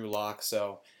over Drew Lock.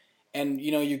 So, and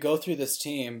you go through this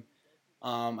team.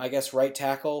 I guess right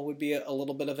tackle would be a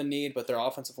little bit of a need, but their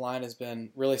offensive line has been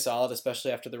really solid,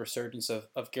 especially after the resurgence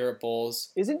of Garrett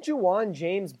Bowles. Isn't Juwan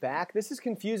James back? This is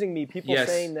confusing me. People Yes.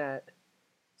 saying that.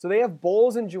 So they have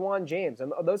Bowles and Juwan James.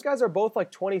 And those guys are both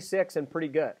like 26 and pretty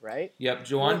good, right? Yep.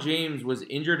 Juwan James was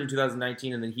injured in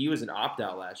 2019, and then he was an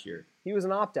opt-out last year. He was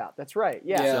an opt-out. That's right.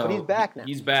 Yeah, Yeah. but he's back now.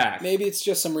 He's back. Maybe it's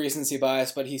just some recency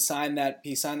bias, but he signed that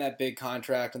big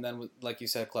contract, and then, like you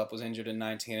said, Klepp was injured in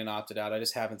 19 and opted out. I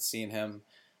just haven't seen him.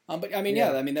 But I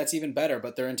mean, that's even better.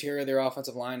 But their interior, their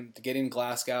offensive line, getting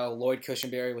Glasgow, Lloyd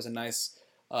Cushenberry was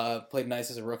played nice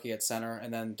as a rookie at center,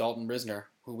 and then Dalton Risner,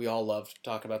 who we all loved.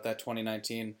 Talk about that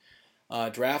 2019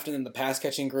 draft, and then the pass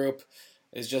catching group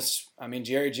is just,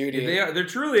 Jerry Jeudy. They're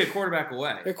truly a quarterback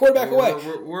away. They're a quarterback away.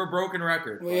 We're a broken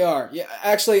record. We are. Yeah,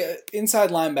 actually,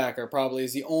 inside linebacker probably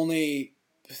is the only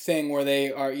thing where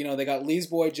they are, they got Lee's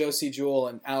boy, Josie Jewell,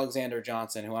 and Alexander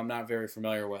Johnson, who I'm not very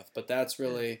familiar with, but that's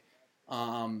really,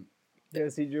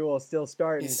 Josie Jewell is still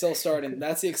starting. He's still starting.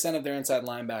 That's the extent of their inside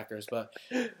linebackers. But,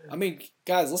 I mean,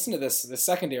 guys, listen to this. The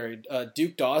secondary,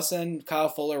 Duke Dawson, Kyle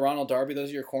Fuller, Ronald Darby, those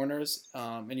are your corners.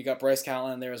 And you got Bryce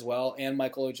Callahan there as well, and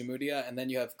Michael Ojemudia. And then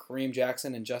you have Kareem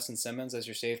Jackson and Justin Simmons as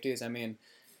your safeties. I mean,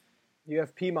 you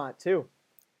have Piedmont, too.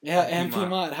 Yeah, and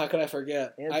Piedmont. How could I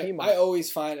forget? And I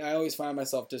always find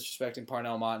myself disrespecting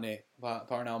Parnell Motley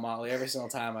every single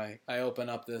time I open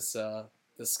up this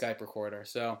Skype recorder.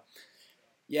 So,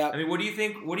 yeah. I mean, what do you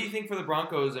think? What do you think for the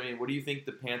Broncos? I mean, what do you think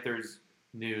the Panthers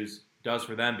news does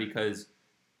for them? Because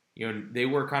they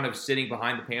were kind of sitting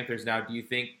behind the Panthers now. Do you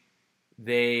think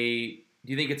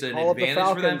it's an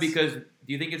advantage for them? Because do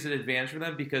you think it's an advantage for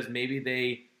them because maybe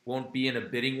they won't be in a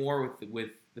bidding war with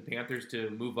the Panthers to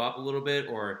move up a little bit,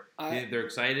 or do you think they're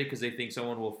excited because they think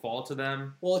someone will fall to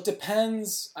them? Well, it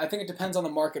depends. I think it depends on the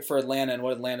market for Atlanta and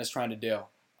what Atlanta's trying to do.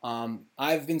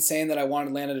 I've been saying that I want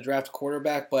Atlanta to draft a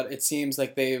quarterback, but it seems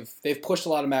like they've pushed a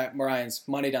lot of Matt Ryan's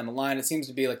money down the line. It seems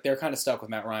to be like they're kind of stuck with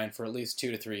Matt Ryan for at least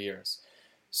 2 to 3 years.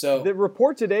 So the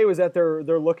report today was that they're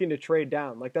looking to trade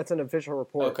down. Like that's an official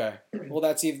report. Okay. Well,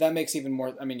 that makes even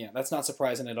more. I mean, yeah, that's not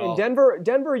surprising at all. And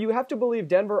Denver, you have to believe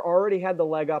Denver already had the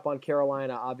leg up on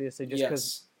Carolina, obviously, just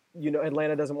because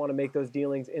Atlanta doesn't want to make those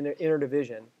dealings in their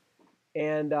interdivision.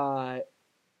 And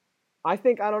I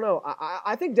think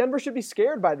Denver should be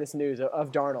scared by this news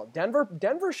of Darnold.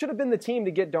 Denver should have been the team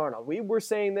to get Darnold. We were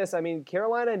saying this. I mean,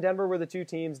 Carolina and Denver were the two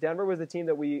teams. Denver was the team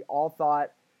that we all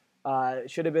thought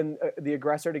should have been the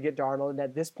aggressor to get Darnold. And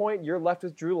at this point, you're left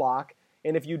with Drew Lock.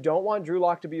 And if you don't want Drew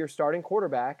Lock to be your starting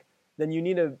quarterback, then you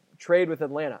need to trade with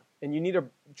Atlanta, and you need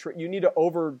to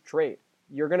over trade.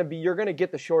 You're gonna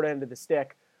get the short end of the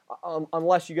stick,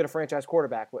 unless you get a franchise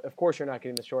quarterback. Of course, you're not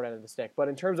getting the short end of the stick. But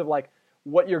in terms of like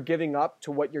what you're giving up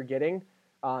to what you're getting,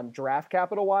 draft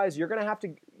capital wise, you're gonna have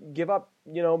to give up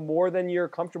more than you're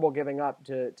comfortable giving up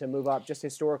to move up, just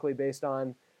historically based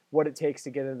on what it takes to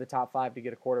get into the top 5 to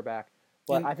get a quarterback.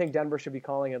 But I think Denver should be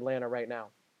calling Atlanta right now.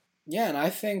 Yeah, and I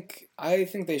think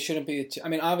they shouldn't be. I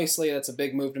mean, obviously that's a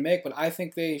big move to make, but I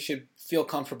think they should feel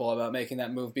comfortable about making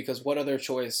that move because what other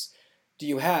choice do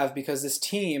you have? Because this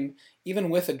team, even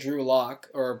with a Drew Lock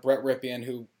or a Brett Ripien,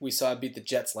 who we saw beat the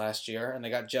Jets last year, and they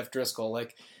got Jeff Driscoll,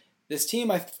 like this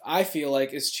team, I feel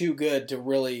like is too good to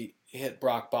really hit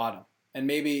rock bottom. And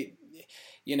maybe,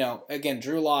 again,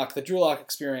 the Drew Lock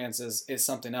experience is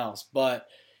something else. But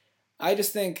I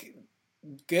just think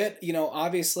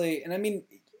obviously, and I mean,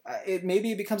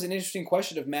 it becomes an interesting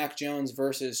question of Mac Jones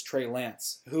versus Trey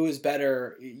Lance. Who is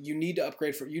better? You need an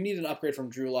upgrade from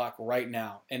Drew Lock right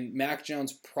now, and Mac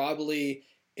Jones probably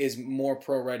is more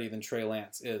pro ready than Trey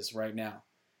Lance is right now.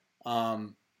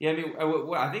 Yeah, I mean,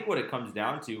 I think what it comes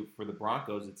down to for the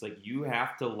Broncos, it's like you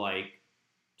have to like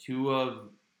 2 of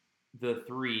the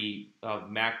 3 of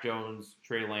Mac Jones,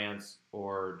 Trey Lance,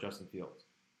 or Justin Fields.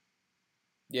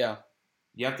 Yeah,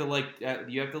 you have to like at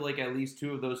least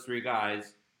 2 of those 3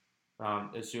 guys.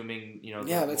 Assuming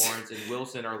Lawrence and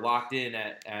Wilson are locked in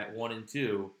at 1 and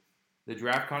 2, the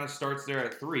draft kind of starts there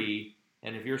at 3.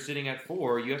 And if you're sitting at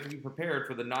 4, you have to be prepared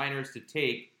for the Niners to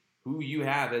take who you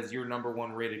have as your number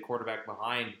 1 rated quarterback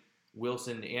behind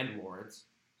Wilson and Lawrence.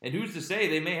 And who's to say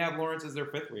they may have Lawrence as their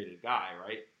 5th rated guy,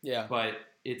 right? Yeah. But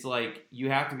it's like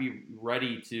you have to be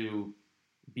ready to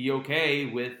be okay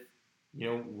with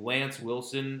Lance,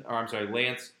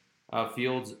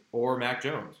 Fields, or Mac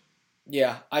Jones.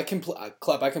 Yeah,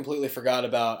 Klepp, I completely forgot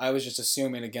about. I was just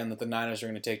assuming again that the Niners are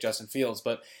going to take Justin Fields,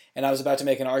 and I was about to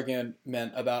make an argument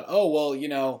about,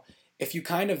 if you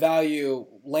kind of value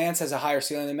Lance has a higher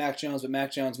ceiling than Mac Jones, but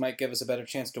Mac Jones might give us a better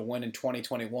chance to win in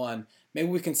 2021. Maybe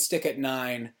we can stick at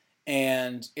 9,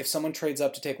 and if someone trades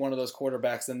up to take one of those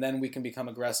quarterbacks, then we can become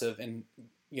aggressive and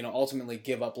ultimately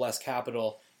give up less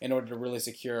capital in order to really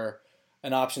secure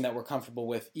an option that we're comfortable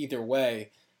with either way.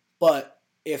 But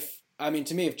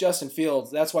to me, if Justin Fields,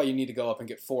 that's why you need to go up and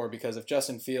get 4, because if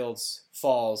Justin Fields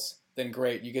falls, then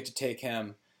great, you get to take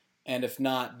him. And if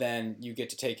not, then you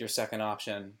get to take your second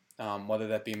option, whether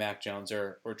that be Mac Jones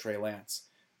or Trey Lance.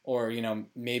 Or,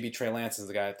 maybe Trey Lance is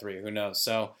the guy at 3, who knows.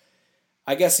 So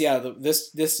I guess,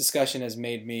 this discussion has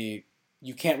made me,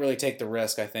 you can't really take the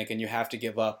risk, I think, and you have to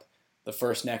give up the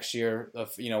first next year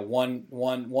of,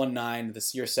 1-9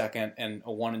 this year second, and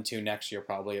a 1 and 2 next year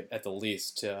probably at the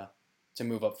least to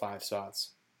move up 5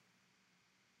 spots.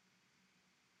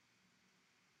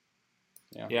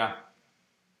 Yeah.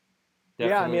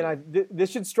 Definitely. Yeah, I mean, this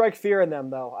should strike fear in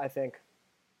them, though, I think.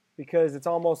 Because it's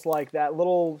almost like that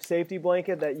little safety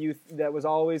blanket that was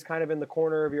always kind of in the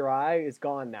corner of your eye is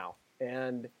gone now.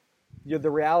 And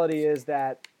the reality is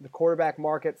that the quarterback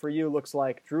market for you looks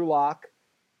like Drew Lock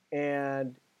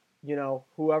and,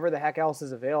 whoever the heck else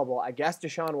is available. I guess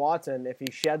Deshaun Watson, if he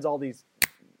sheds all these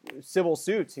civil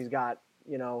suits he's got,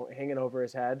 hanging over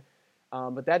his head.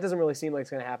 But that doesn't really seem like it's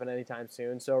going to happen anytime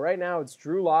soon. So right now it's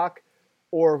Drew Lock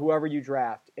or whoever you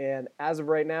draft. And as of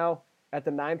right now, at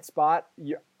the 9th spot,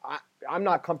 I'm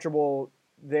not comfortable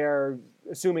there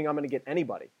assuming I'm going to get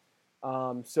anybody.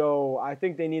 So I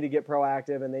think they need to get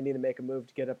proactive and they need to make a move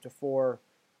to get up to 4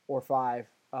 or 5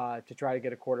 to try to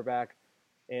get a quarterback.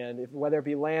 And whether it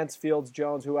be Lance, Fields,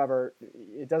 Jones, whoever,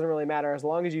 it doesn't really matter. As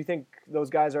long as you think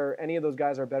any of those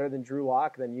guys are better than Drew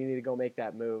Lock, then you need to go make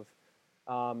that move.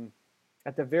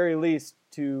 At the very least,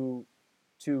 to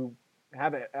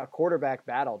have a quarterback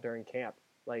battle during camp,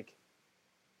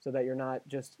 so that you're not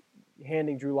just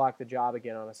handing Drew Lock the job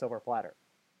again on a silver platter.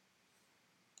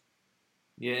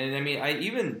 Yeah, and I mean,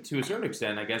 even to a certain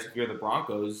extent, I guess if you're the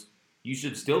Broncos, you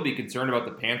should still be concerned about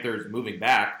the Panthers moving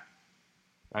back.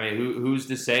 I mean, who's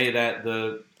to say that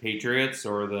the Patriots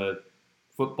or the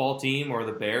football team or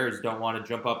the Bears don't want to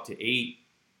jump up to 8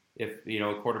 if,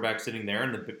 a quarterback's sitting there,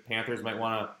 and the Panthers might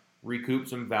want to recoup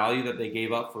some value that they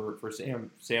gave up for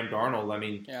Sam Darnold. I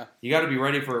mean, You got to be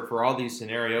ready for all these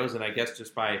scenarios, and I guess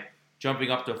just by jumping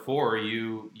up to 4,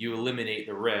 you eliminate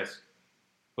the risk.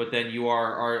 But then you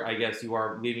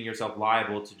are leaving yourself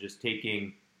liable to just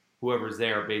taking whoever's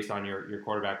there based on your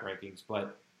quarterback rankings.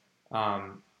 But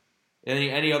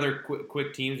any other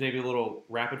quick teams, maybe a little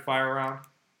rapid fire round?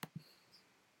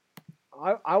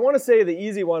 I want to say the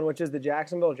easy one, which is the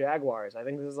Jacksonville Jaguars. I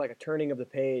think this is like a turning of the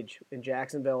page in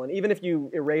Jacksonville. And even if you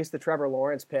erase the Trevor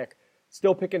Lawrence pick,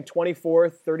 still picking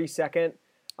 24th, 32nd.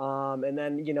 And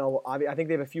then, I think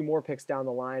they have a few more picks down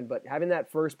the line. But having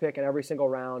that first pick in every single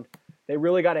round, they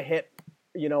really got to hit,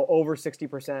 over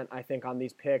 60%, I think, on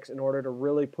these picks in order to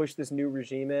really push this new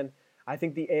regime in. I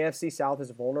think the AFC South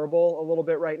is vulnerable a little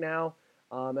bit right now.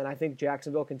 And I think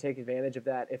Jacksonville can take advantage of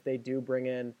that if they do bring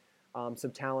in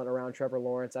some talent around Trevor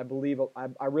Lawrence. I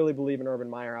really believe in Urban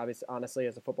Meyer, honestly,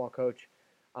 as a football coach.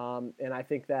 And I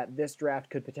think that this draft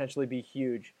could potentially be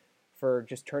huge for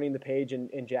just turning the page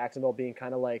in Jacksonville, being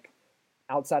kind of like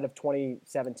outside of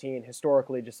 2017,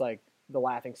 historically, just like the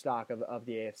laughing stock of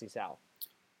the AFC South.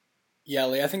 Yeah,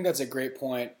 Lee, I think that's a great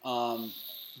point.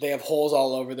 They have holes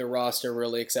all over their roster,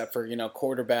 really, except for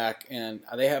quarterback, and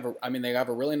they have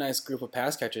a really nice group of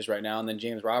pass catchers right now. And then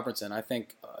James Robertson, I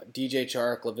think DJ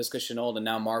Chark, Laviska Shenault, and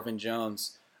now Marvin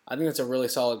Jones. I think that's a really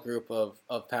solid group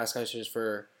of pass catchers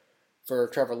for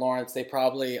Trevor Lawrence.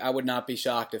 I would not be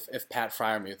shocked if Pat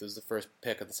Freiermuth was the first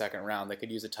pick of the second round. They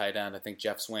could use a tight end. I think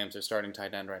Jeff Swaim's their starting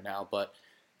tight end right now, but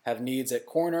have needs at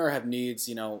corner, have needs,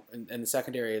 in the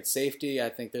secondary at safety. I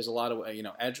think there's a lot of,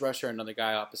 edge rusher, another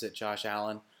guy opposite Josh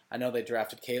Allen. I know they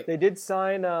drafted Caleb. They did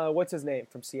sign, what's his name,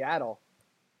 from Seattle?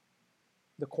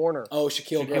 The corner. Oh,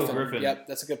 Shaquille Griffin. Yep,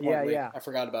 that's a good point. Yeah. I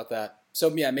forgot about that.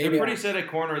 So, yeah, maybe. They're pretty set at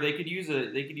corner. They could use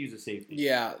a safety.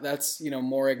 Yeah, that's,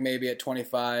 Morig maybe at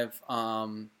 25.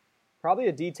 Probably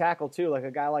a D tackle too, like a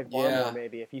guy like Barmore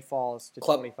maybe if he falls to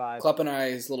 25. Klepp and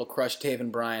I's little crush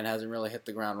Taven Bryan hasn't really hit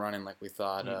the ground running like we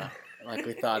thought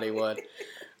he would.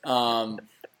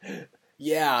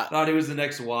 Yeah, thought he was the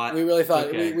next Watt. We really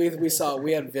thought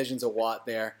we had visions of Watt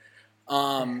there.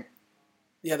 Yeah,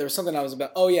 there was something I was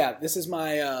about. Oh yeah, this is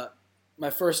my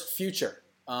first future.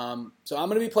 So I'm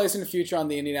going to be placing the future on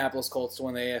the Indianapolis Colts to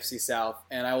win the AFC South,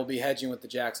 and I will be hedging with the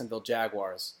Jacksonville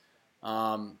Jaguars.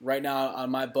 Right now on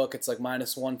my book, it's like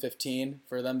minus 115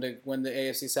 for them to win the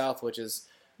AFC South, which is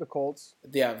the Colts.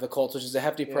 Yeah, the Colts, which is a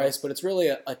hefty price, but it's really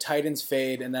a Titans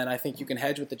fade, and then I think you can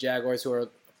hedge with the Jaguars, who are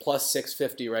plus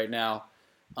 650 right now.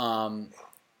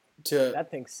 That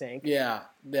thing sank. Yeah.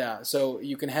 So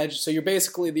you can hedge. So you're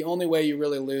basically the only way you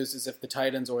really lose is if the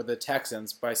Titans or the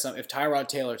Texans if Tyrod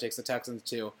Taylor takes the Texans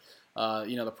to,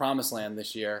 the promised land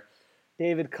this year.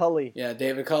 David Culley. Yeah,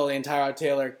 David Culley and Tyrod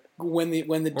Taylor win the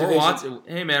division. Watson.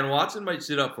 Hey man, Watson might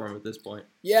sit up for him at this point.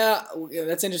 Yeah,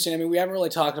 that's interesting. I mean, we haven't really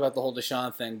talked about the whole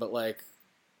Deshaun thing, but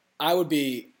I would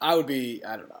be. I don't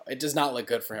know. It does not look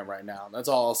good for him right now. That's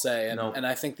all I'll say. And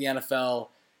I think the NFL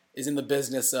is in the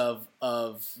business of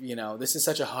this is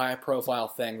such a high profile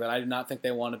thing that I do not think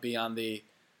they want to be on the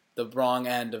wrong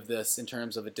end of this in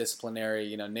terms of a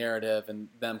disciplinary narrative and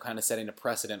them kind of setting a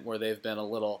precedent where they've been a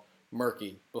little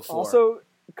murky before. Also,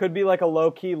 could be like a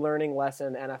low key learning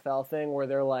lesson NFL thing where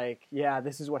they're like, yeah,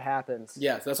 this is what happens.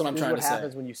 Yeah, that's what I'm trying to say. This is what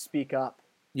happens when you speak up.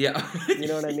 Yeah, you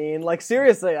know what I mean. Like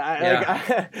seriously,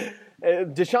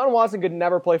 Deshaun Watson could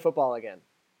never play football again.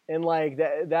 And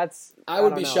that's. I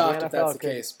would be shocked if that's the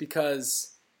case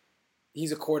because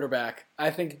he's a quarterback. I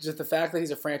think just the fact that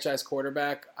he's a franchise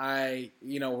quarterback,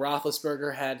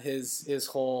 Roethlisberger had his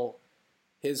whole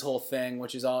thing,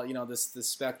 which is all, this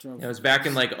spectrum. It was back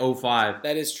in like 2005.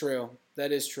 That is true.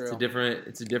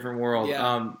 It's a different world.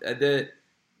 Yeah.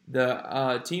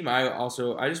 The team I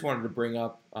just wanted to bring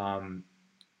up. I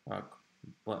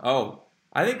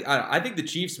think the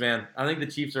Chiefs, man. I think the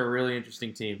Chiefs are a really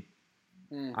interesting team.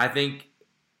 I think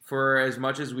for as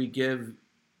much as we give,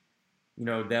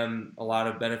 them a lot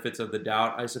of benefits of the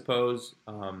doubt, I suppose,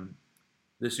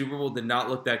 the Super Bowl did not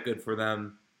look that good for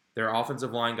them. Their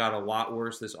offensive line got a lot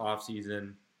worse this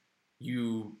offseason.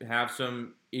 You have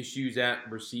some issues at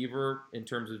receiver in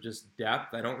terms of just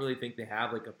depth. I don't really think they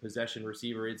have like a possession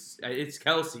receiver. It's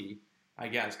Kelsey, I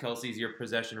guess. Kelsey's your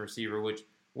possession receiver, which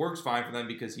works fine for them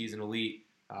because he's an elite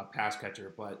pass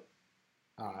catcher. But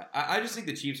I just think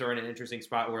the Chiefs are in an interesting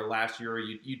spot where last year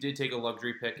you did take a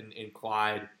luxury pick in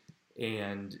Clyde,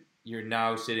 and you're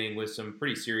now sitting with some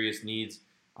pretty serious needs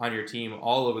on your team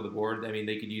all over the board. I mean,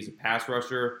 they could use a pass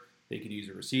rusher, they could use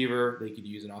a receiver, they could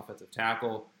use an offensive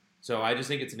tackle. So I just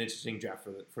think it's an interesting draft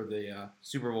for the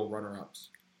Super Bowl runner-ups.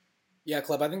 Yeah,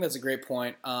 Club, I think that's a great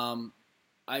point.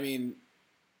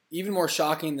 Even more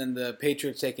shocking than the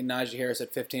Patriots taking Najee Harris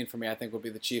at 15 for me, I think would be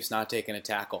the Chiefs not taking a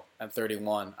tackle at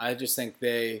 31. I just think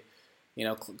they,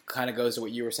 kind of goes to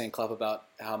what you were saying, Club, about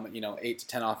how 8 to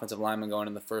 10 offensive linemen going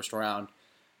in the first round.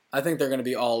 I think they're going to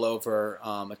be all over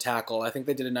a tackle. I think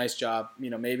they did a nice job.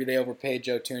 Maybe they overpaid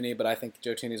Joe Thuney, but I think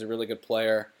Joe Thuney's a really good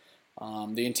player.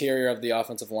 The interior of the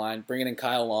offensive line, bringing in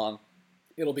Kyle Long,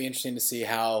 it'll be interesting to see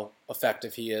how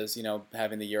effective he is,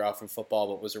 having the year off from football,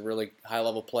 but was a really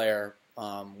high-level player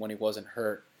when he wasn't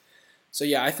hurt. So,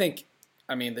 yeah, I think,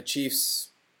 the Chiefs,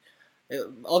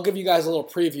 I'll give you guys a little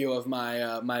preview of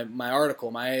my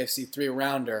article, my AFC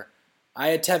 3-rounder. I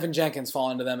had Tevin Jenkins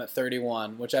falling to them at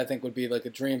 31, which I think would be like a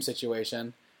dream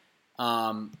situation.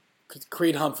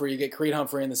 Creed Humphrey, you get Creed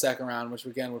Humphrey in the second round, which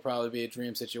again would probably be a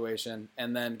dream situation,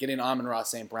 and then getting Amon-Ra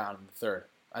St. Brown in the third.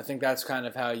 I think that's kind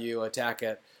of how you attack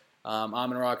it.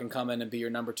 Amon-Ra can come in and be your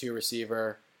number 2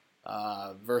 receiver,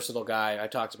 versatile guy. I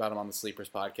talked about him on the Sleepers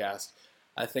podcast.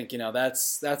 I think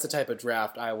that's the type of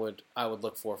draft I would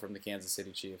look for from the Kansas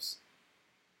City Chiefs.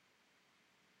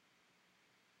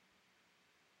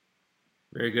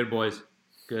 Very good, boys.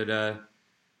 Good. I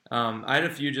had a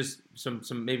few just some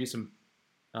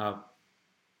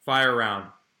fire round,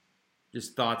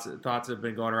 just thoughts have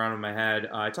been going around in my head.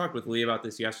 I talked with Lee about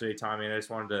this yesterday, Tommy, and I just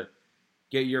wanted to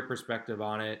get your perspective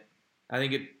on it. I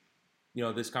think it,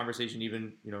 this conversation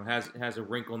even, has a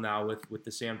wrinkle now with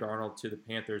the Sam Darnold to the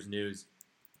Panthers news.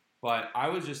 But I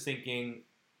was just thinking,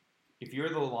 if you're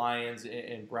the Lions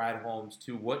and Brad Holmes,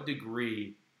 to what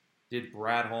degree did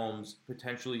Brad Holmes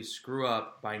potentially screw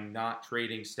up by not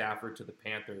trading Stafford to the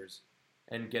Panthers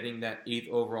and getting that 8th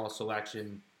overall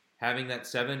selection, having that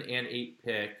 7 and 8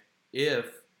 pick if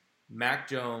Mac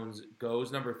Jones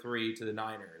goes number 3 to the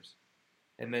Niners,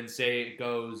 and then say it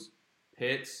goes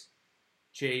Pitts,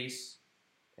 Chase,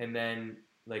 and then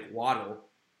like Waddle,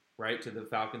 right, to the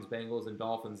Falcons, Bengals, and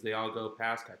Dolphins. They all go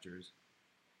pass catchers.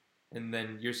 And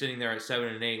then you're sitting there at 7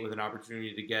 and 8 with an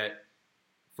opportunity to get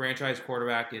franchise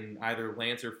quarterback in either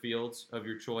Lance or Fields of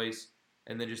your choice,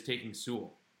 and then just taking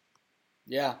Sewell.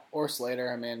 Yeah, or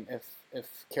Slater.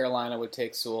 If Carolina would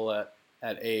take Sewell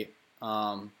at 8,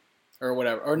 or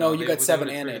whatever. Or no, you got 7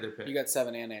 and 8. You got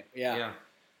 7 and 8. Yeah.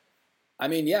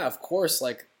 Yeah, of course,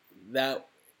 like that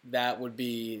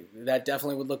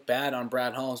definitely would look bad on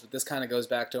Brad Holmes, but this kind of goes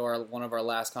back to one of our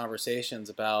last conversations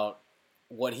about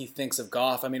what he thinks of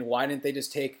Goff. Why didn't they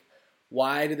just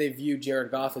why do they view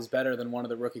Jared Goff as better than one of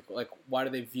the rookie? Like, why do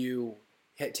they view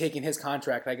taking his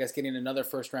contract? I guess getting another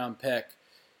first-round pick.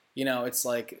 It's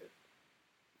like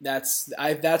that's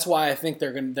why I think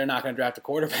they're not gonna draft a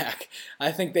quarterback.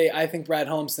 I think Brad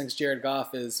Holmes thinks Jared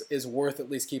Goff is worth at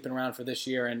least keeping around for this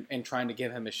year and trying to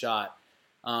give him a shot.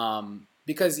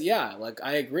 Because like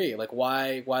I agree. Like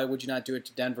why would you not do it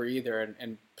to Denver either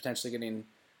and potentially getting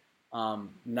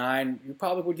 9? You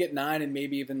probably would get 9 and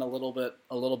maybe even a little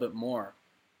bit more.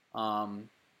 I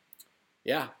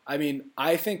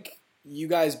think you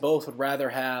guys both would rather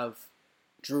have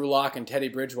Drew Lock and Teddy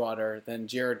Bridgewater than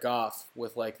Jared Goff,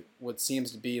 with like what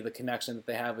seems to be the connection that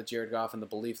they have with Jared Goff and the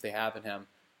belief they have in him,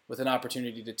 with an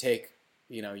opportunity to take,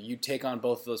 you take on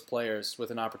both of those players with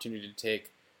an opportunity to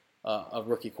take a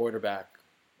rookie quarterback.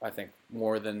 I think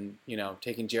more than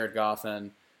taking Jared Goff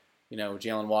and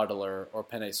Jalen Waddle or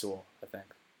Penei Sewell. I think,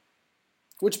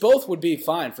 which both would be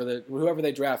fine for whoever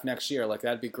they draft next year. Like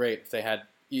that'd be great if they had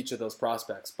each of those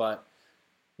prospects. But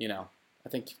I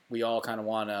think we all kind of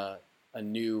want a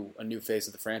new face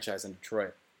of the franchise in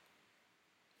Detroit.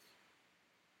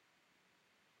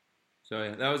 So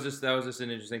yeah, that was just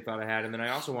an interesting thought I had, and then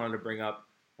I also wanted to bring up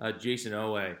Jason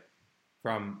Owe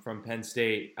from Penn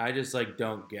State. I just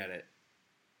don't get it.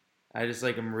 I just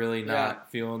I'm really not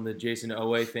feeling the Jason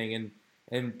Owe thing,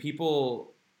 and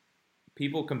people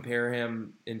compare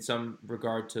him in some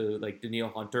regard to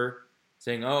Danielle Hunter,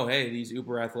 saying, "Oh, hey, these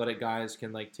uber athletic guys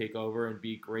can take over and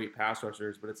be great pass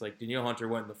rushers," but it's Danielle Hunter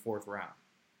went in the 4th round,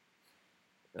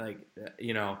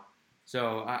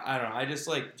 So I don't know. I just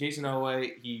Jason Owe.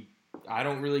 I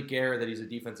don't really care that he's a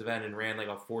defensive end and ran a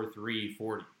 4.3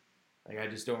 40. I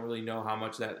just don't really know how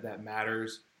much that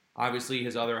matters. Obviously,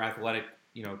 his other athletic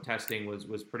testing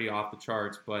was pretty off the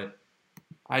charts, but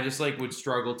I just would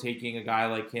struggle taking a guy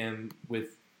like him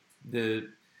with the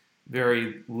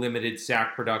very limited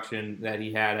sack production that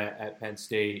he had at Penn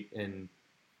State and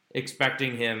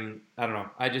expecting him. I don't know.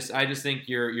 I just think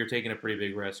you're taking a pretty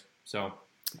big risk. So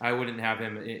I wouldn't have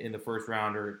him in the 1st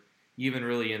round or even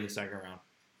really in the 2nd round.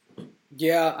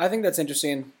 Yeah, I think that's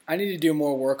interesting. I need to do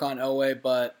more work on Owe,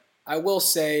 but I will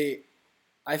say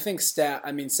I think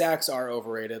sacks are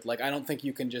overrated. I don't think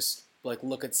you can just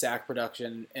look at sack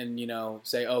production and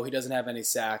say, oh, he doesn't have any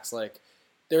sacks.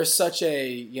 There's such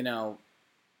a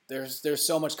there's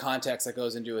so much context that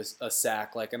goes into a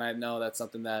sack. And I know that's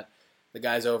something that the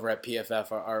guys over at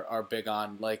PFF are big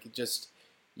on. Just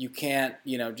you can't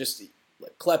just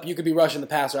Klepp, you could be rushing the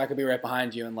passer, I could be right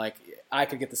behind you, and I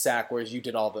could get the sack, whereas you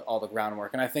did all the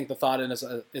groundwork. And I think the thought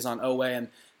is on Owe, and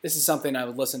this is something I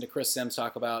would listen to Chris Sims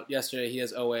talk about yesterday. He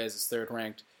has Owe as his 3rd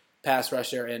ranked pass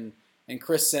rusher, and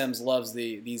Chris Sims loves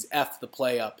these F the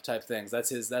play up type things.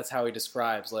 That's how he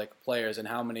describes players and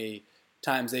how many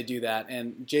times they do that.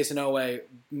 And Jason Owe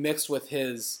mixed with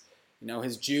his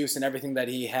his juice and everything that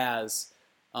he has,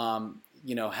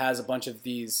 has a bunch of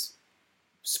these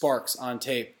sparks on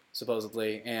tape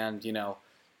supposedly, and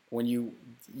when you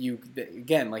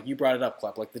again you brought it up,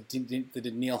 Klepp, the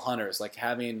Danielle Hunters,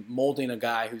 molding a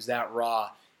guy who's that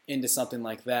raw into something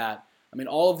like that. I mean,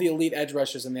 all of the elite edge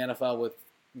rushers in the NFL, with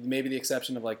maybe the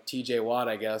exception of T.J. Watt,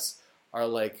 I guess, are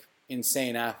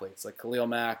insane athletes. Khalil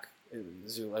Mack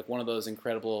is one of those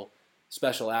incredible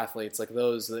special athletes,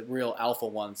 those the real alpha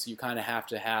ones. You kind of have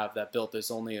to have that built.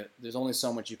 There's only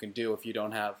so much you can do if you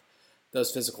don't have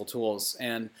those physical tools.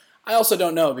 And I also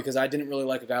don't know, because I didn't really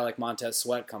like a guy like Montez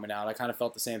Sweat coming out. I kind of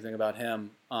felt the same thing about him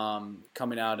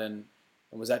coming out in,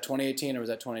 was that 2018 or was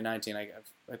that 2019? I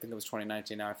think it was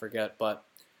 2019 now, I forget. But,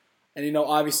 and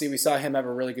obviously we saw him have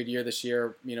a really good year this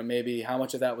year. Maybe how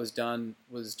much of that was due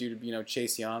to,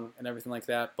 Chase Young and everything like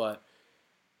that. But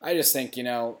I just think,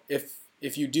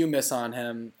 if you do miss on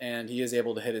him and he is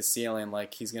able to hit his ceiling,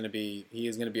 he is going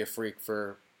to be a freak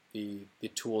for the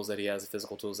tools that he has, the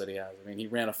physical tools that he has. I mean, he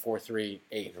ran a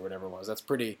 4.38 or whatever it was. That's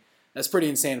pretty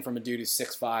insane from a dude who's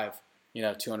 6'5",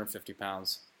 250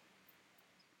 pounds.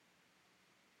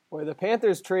 Boy, the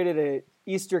Panthers traded a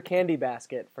Easter candy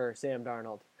basket for Sam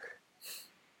Darnold.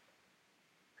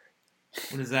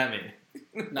 What does that mean?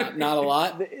 Not a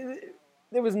lot.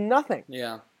 There was nothing.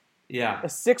 Yeah. A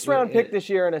 6th round pick this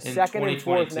year and a 2nd and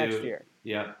 4th next year.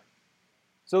 Yeah.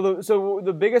 So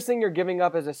the biggest thing you're giving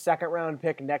up is a 2nd round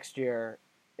pick next year,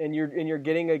 and you're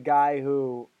getting a guy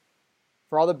who,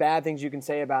 for all the bad things you can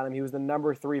say about him, he was the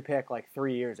number 3 pick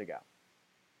 3 years ago.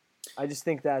 I just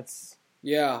think that's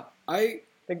I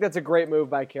think that's a great move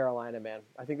by Carolina, man.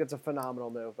 I think that's a phenomenal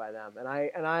move by them, and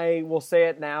I will say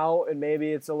it now, and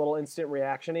maybe it's a little instant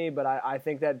reaction-y, but I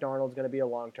think that Darnold's going to be a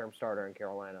long-term starter in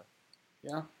Carolina.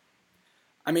 Yeah.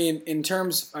 I mean,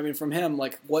 from him,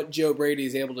 what Joe Brady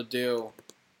is able to do,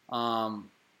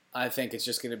 I think it's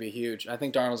just going to be huge. I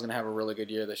think Darnold's going to have a really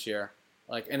good year this year.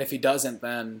 And if he doesn't,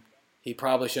 then he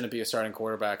probably shouldn't be a starting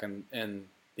quarterback in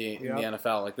the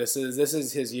NFL. This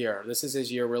is his year. This is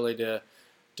his year really to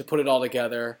put it all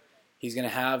together. He's going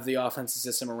to have the offensive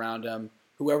system around him.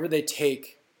 Whoever they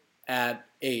take at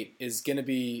 8 is going to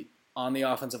be on the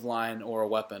offensive line or a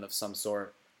weapon of some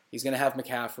sort. He's going to have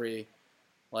McCaffrey.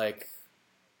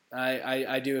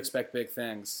 I do expect big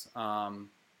things. And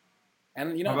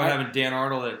how about having Dan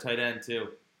Arnold at tight end too?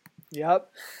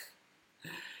 Yep.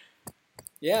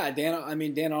 Yeah, Dan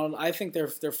Arnold. I think they're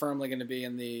firmly going to be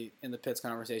in the Pitts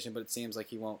conversation, but it seems like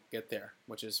he won't get there,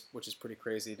 which is pretty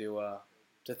crazy to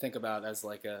think about as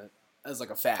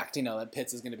a fact. That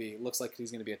Pitts looks like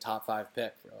he's going to be a top 5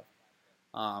 pick. Really.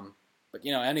 But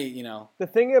the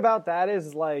thing about that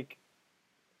is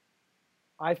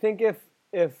I think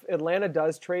if Atlanta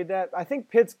does trade that, I think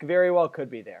Pitts very well could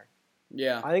be there.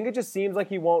 Yeah. I think it just seems like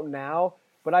he won't now,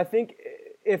 but I think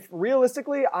if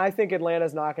realistically, I think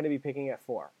Atlanta's not going to be picking at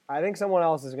 4. I think someone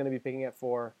else is going to be picking at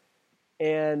 4.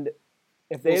 And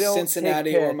if they don't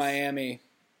Cincinnati take Pitts, or Miami.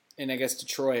 I guess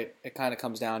Detroit, it kind of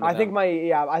comes down to I them.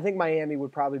 think Miami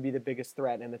would probably be the biggest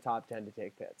threat in the top 10 to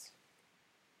take Pitts.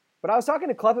 But I was talking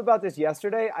to Klepp about this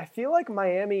yesterday. I feel like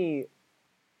Miami,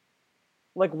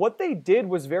 like what they did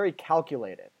was very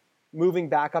calculated. Moving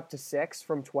back up to 6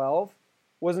 from 12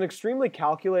 was an extremely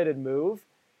calculated move.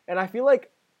 And I feel like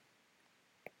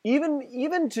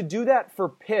even to do that for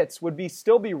Pitts would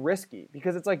still be risky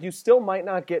because it's like you still might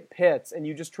not get Pitts and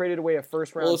you just traded away a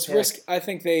first round. Well, it's pick. risk. I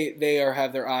think they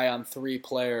have their eye on 3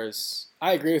 players.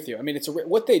 I agree with you. I mean,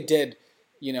 what they did,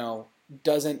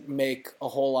 doesn't make a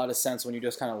whole lot of sense when you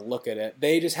just kind of look at it.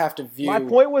 They just have to view. My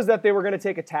point was that they were going to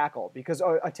take a tackle because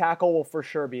a tackle will for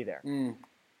sure be there.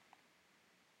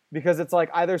 Because it's like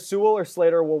either Sewell or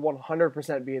Slater will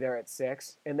 100% be there at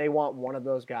 6, and they want one of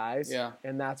those guys. Yeah.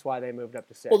 And that's why they moved up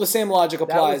to 6. Well, the same logic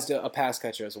applies to a pass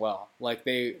catcher as well. Like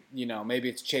maybe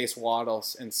it's Chase,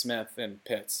 Waddles, and Smith and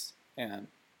Pitts, and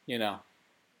Yeah,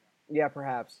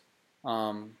 perhaps.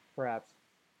 Perhaps.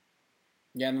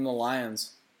 Yeah, and then the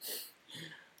Lions.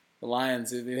 The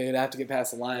Lions, they'd have to get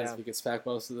past the Lions if he could spec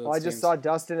most of those. Well, I just teams. saw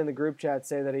Dustin in the group chat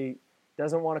say that he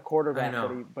doesn't want a quarterback,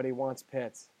 but he wants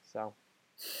Pitts. So.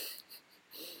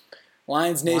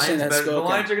 Lions Nation has spoken. The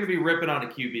Lions are going to be ripping on a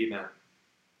QB, man.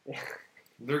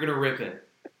 They're going to rip it.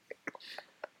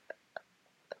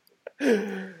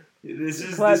 This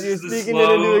is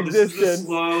the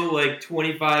slow, like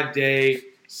 25-day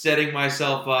setting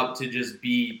myself up to just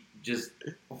be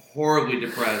horribly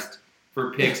depressed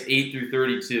for picks 8 through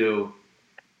 32,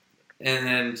 and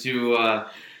then to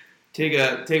take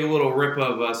a little rip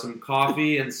of some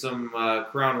coffee and some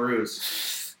Crown Rouge.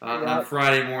 On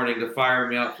Friday morning to fire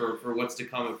me up for what's to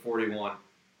come at 41.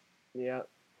 Yeah.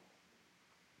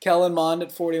 Kellen Mond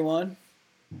at 41.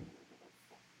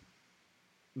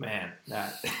 Man,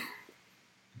 that.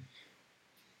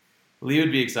 Lee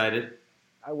would be excited.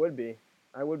 I would be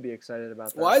excited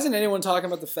about that. Why isn't anyone talking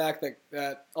about the fact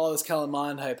that all this Kellen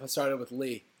Mond hype started with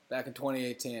Lee back in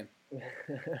 2018?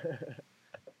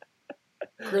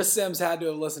 Chris Sims had to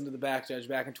have listened to the Back Judge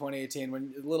back in 2018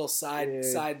 when a little side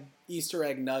Easter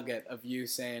egg nugget of you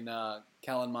saying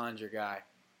Kellen Mond's your guy.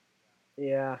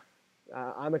 Yeah,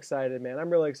 I'm excited, man. I'm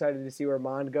really excited to see where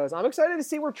Mond goes. I'm excited to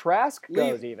see where Trask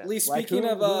goes even. Lee, speaking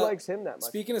who likes him that much?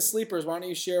 Speaking of sleepers, why don't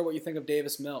you share what you think of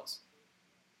Davis Mills?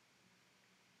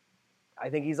 I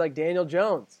think he's like Daniel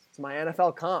Jones. It's my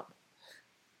NFL comp.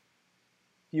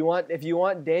 If you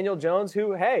want Daniel Jones,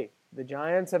 the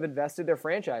Giants have invested their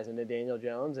franchise into Daniel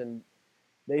Jones, and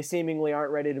they seemingly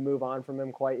aren't ready to move on from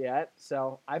him quite yet.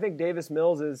 So I think Davis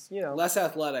Mills is, less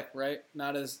athletic, right?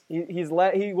 Not as he's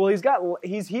athletic,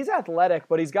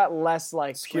 but he's got less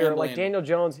like pure like Daniel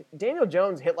Jones. Daniel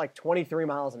Jones hit like 23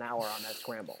 miles an hour on that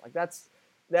scramble. Like that's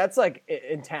like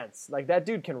intense. Like that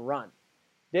dude can run.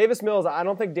 Davis Mills, I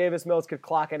don't think Davis Mills could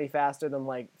clock any faster than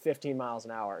like 15 miles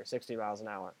an hour, 60 miles an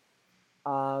hour,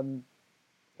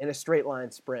 in a straight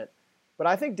line sprint. But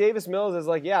I think Davis Mills is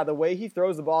like, the way he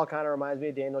throws the ball kind of reminds me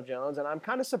of Daniel Jones. And I'm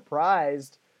kind of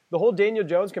surprised. The whole Daniel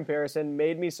Jones comparison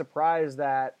made me surprised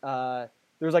that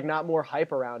there's like not more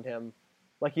hype around him.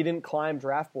 Like he didn't climb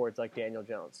draft boards like Daniel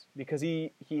Jones because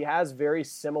he has very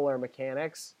similar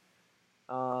mechanics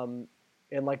and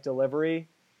like delivery.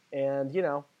 And,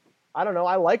 I don't know.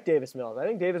 I like Davis Mills. I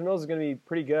think Davis Mills is going to be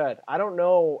pretty good. I don't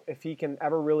know if he can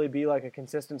ever really be like a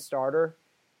consistent starter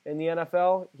in the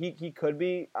NFL. He could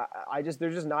be.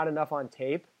 There's just not enough on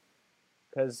tape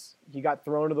because he got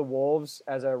thrown to the Wolves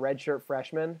as a redshirt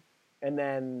freshman, and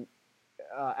then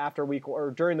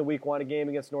during the week 1 game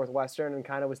against Northwestern, and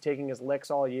kind of was taking his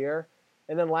licks all year.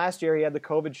 And then last year he had the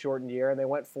COVID shortened year, and they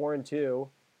went 4-2,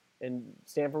 and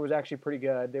Stanford was actually pretty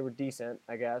good. They were decent,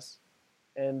 I guess.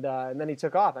 And then he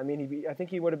took off. I mean, I think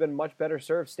he would have been much better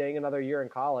served staying another year in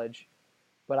college,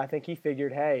 but I think he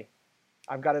figured, hey,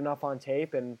 I've got enough on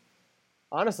tape, and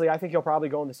honestly, I think he'll probably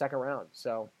go in the second round.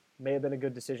 So, may have been a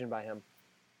good decision by him.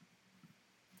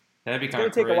 That'd be kind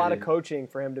of crazy. It's going to take a lot of coaching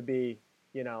for him to be,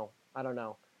 I don't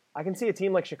know. I can see a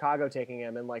team like Chicago taking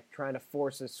him and like trying to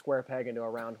force a square peg into a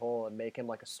round hole and make him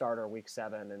like a starter week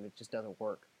 7, and it just doesn't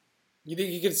work. You think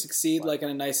he could succeed like in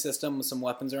a nice system with some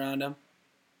weapons around him?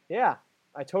 Yeah,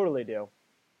 I totally do.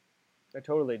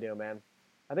 Man.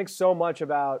 I think so much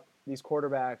about these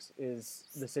quarterbacks is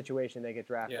the situation they get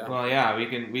drafted. Yeah. Well, yeah,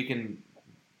 we can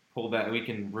pull that. We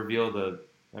can reveal the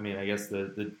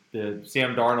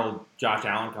Sam Darnold, Josh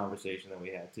Allen conversation that we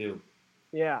had too.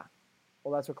 Yeah,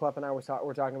 well, that's what Klepp and I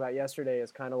were talking about yesterday.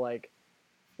 Is kind of like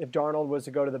if Darnold was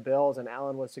to go to the Bills and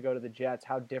Allen was to go to the Jets,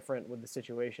 how different would the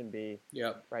situation be?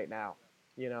 Right now,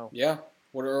 Yeah,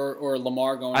 or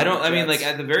Lamar going. I mean, like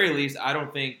at the very least,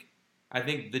 I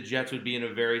think the Jets would be in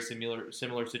a very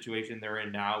similar situation they're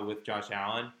in now with Josh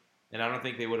Allen, and I don't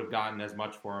think they would have gotten as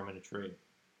much for him in a trade.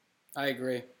 I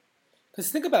agree. Because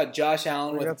think about Josh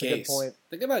Allen with that's a good Gase. point.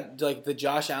 Think about like the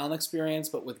Josh Allen experience,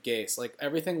 but with Gase. Like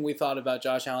everything we thought about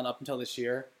Josh Allen up until this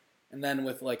year, and then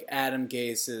with like Adam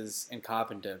Gase's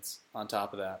incompetence on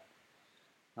top of that.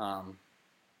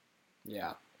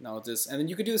 Yeah, no, it's just, and then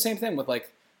you could do the same thing with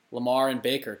like Lamar and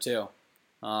Baker too.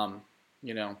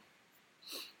 You know,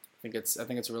 I think it's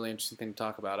a really interesting thing to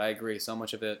talk about. I agree. So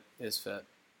much of it is fit.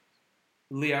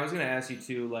 Lee, I was going to ask you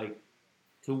too, like,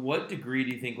 to what degree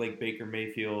do you think like Baker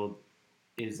Mayfield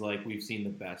is like we've seen the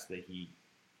best that he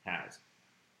has?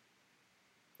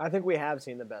 I think we have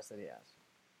seen the best that he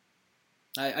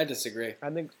has. I disagree. I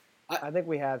think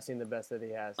we have seen the best that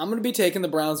he has. I'm going to be taking the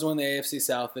Browns to win the AFC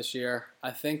South this year.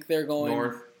 I think they're going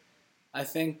North.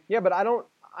 Yeah, but I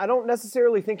don't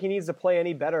necessarily think he needs to play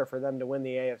any better for them to win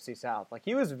the AFC South. Like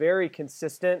he was very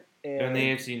consistent in the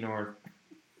AFC North.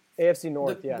 AFC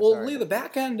North, yeah. Well, sorry. Lee, the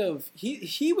back end of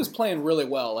he was playing really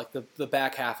well, like the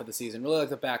back half of the season, really like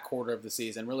the back quarter of the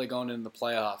season, really going into the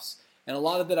playoffs. And a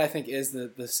lot of it, I think, is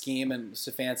the scheme and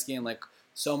Stefanski and like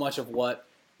so much of what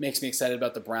makes me excited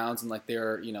about the Browns and like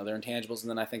their intangibles.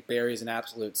 And then I think Barry's an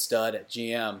absolute stud at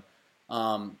GM.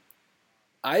 I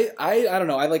don't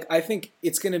know. I think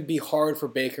it's going to be hard for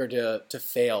Baker to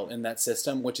fail in that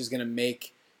system, which is going to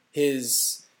make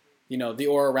his, the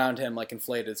aura around him like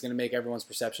inflated. It's going to make everyone's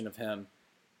perception of him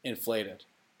inflated.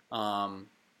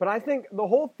 But I think the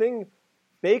whole thing,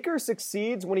 Baker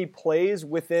succeeds when he plays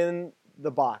within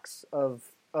the box of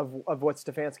what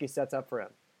Stefanski sets up for him.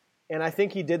 And I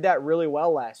think he did that really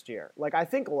well last year. Like, I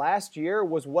think last year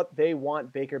was what they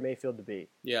want Baker Mayfield to be.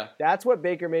 Yeah. That's what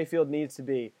Baker Mayfield needs to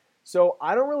be. So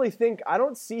I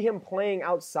don't see him playing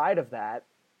outside of that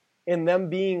and them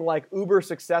being like uber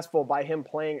successful by him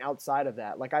playing outside of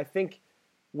that. Like, I think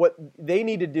what they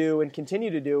need to do and continue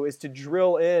to do is to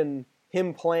drill in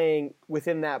him playing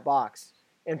within that box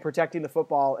and protecting the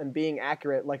football and being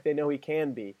accurate like they know he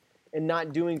can be and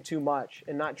not doing too much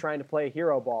and not trying to play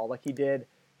hero ball like he did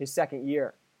his second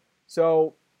year.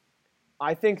 So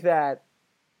I think that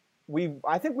we've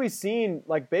seen,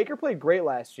 like, Baker played great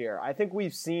last year. I think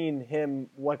we've seen him,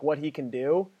 like, what he can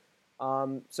do.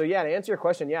 So, yeah, to answer your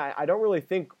question, yeah, I don't really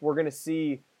think we're going to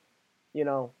see,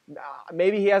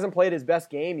 maybe he hasn't played his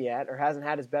best game yet or hasn't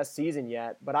had his best season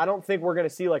yet, but I don't think we're going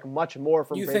to see, like, much more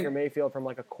from Baker Mayfield from,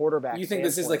 like, a quarterback You think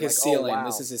this is, like, his ceiling?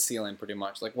 This is his ceiling, pretty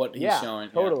much, like, what he's showing.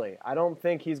 Totally. I don't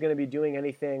think he's going to be doing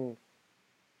anything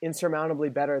insurmountably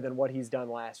better than what he's done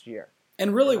last year.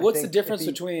 And really, what's the difference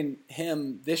between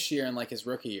him this year and like his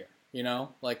rookie year?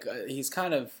 Like he's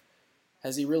kind of,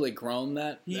 has he really grown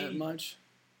that much?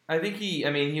 I think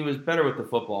he was better with the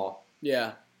football.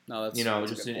 Yeah, no, that's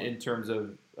just in terms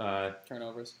of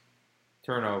turnovers,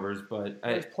 but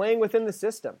he's playing within the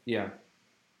system. Yeah,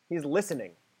 he's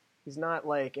listening. He's not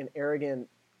like an arrogant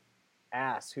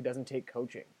ass who doesn't take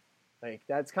coaching. Like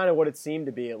that's kind of what it seemed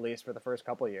to be, at least for the first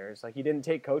couple of years. Like he didn't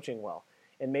take coaching well.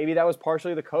 And maybe that was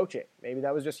partially the coaching. Maybe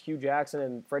that was just Hugh Jackson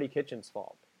and Freddie Kitchens'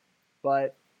 fault.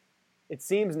 But it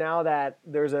seems now that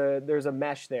there's a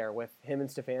mesh there with him and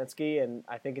Stefanski, and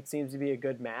I think it seems to be a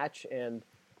good match. And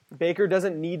Baker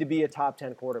doesn't need to be a top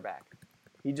 10 quarterback.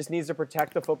 He just needs to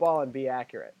protect the football and be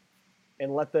accurate,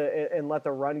 and let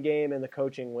the run game and the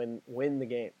coaching win the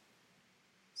game.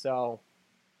 So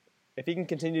if he can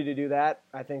continue to do that,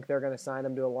 I think they're going to sign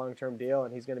him to a long-term deal,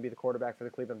 and he's going to be the quarterback for the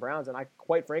Cleveland Browns. And I,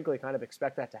 quite frankly, kind of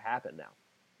expect that to happen now.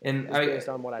 And based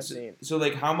on what I've seen. So,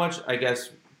 like, how much, I guess,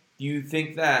 do you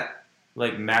think that,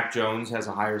 like, Mac Jones has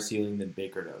a higher ceiling than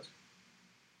Baker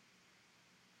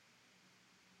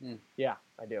does? Yeah,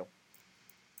 I do.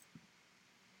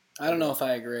 I don't know if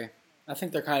I agree. I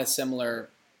think they're kind of similar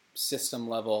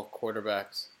system-level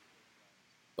quarterbacks.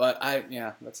 But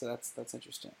that's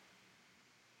interesting.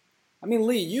 I mean,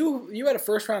 Lee, you had a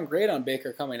first-round grade on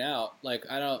Baker coming out. Like,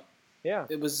 I don't... Yeah.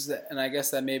 It was... And I guess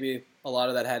that maybe a lot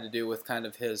of that had to do with kind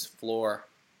of his floor.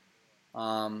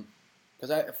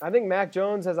 Because I think Mac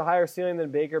Jones has a higher ceiling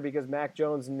than Baker because Mac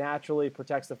Jones naturally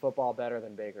protects the football better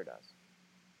than Baker does.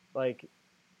 Like,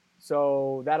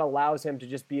 so that allows him to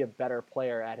just be a better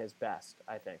player at his best,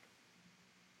 I think.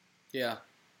 Yeah.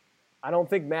 I don't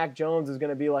think Mac Jones is going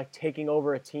to be, like, taking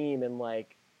over a team and,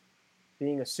 like,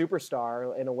 being a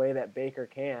superstar in a way that Baker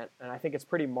can't. And I think it's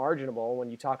pretty marginable when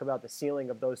you talk about the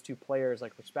ceiling of those two players,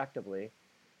 like, respectively.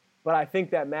 But I think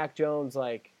that Mac Jones,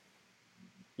 like,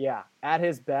 yeah, at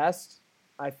his best,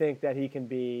 I think he can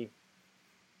be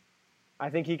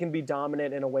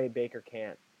dominant in a way Baker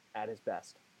can't at his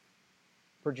best.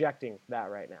 Projecting that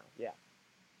right now. Yeah.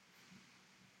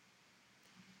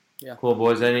 Yeah. Cool,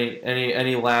 boys.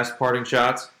 Any last parting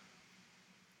shots?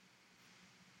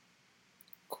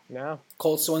 No.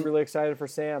 Colts I'm really excited for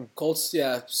Sam. Colts,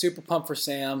 yeah, super pumped for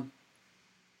Sam.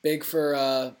 Big for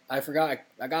I forgot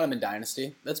I got him in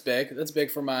Dynasty. That's big. That's big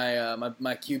for my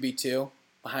my QB2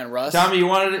 behind Russ. Tommy, you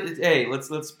wanted to, hey,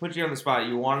 let's put you on the spot.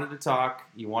 You wanted to talk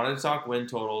win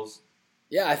totals.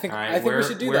 Yeah, I think Right, we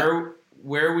should do that.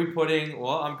 Where are we putting?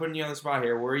 Well, I'm putting you on the spot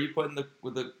here. Where are you putting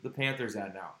the Panthers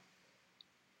at now?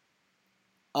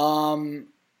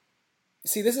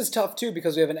 See, this is tough too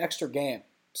because we have an extra game.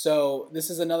 So this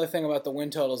is another thing about the win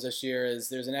totals this year is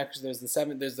there's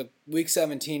the week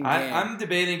 17 game. I'm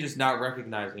debating just not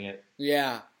recognizing it.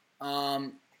 Yeah.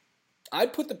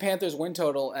 I'd put the Panthers win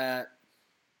total at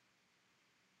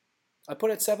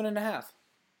 7.5.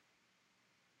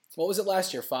 What was it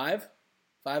last year? 5?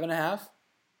 5.5?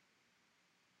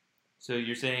 So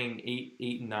you're saying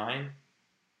 8 and 9?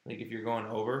 Like if you're going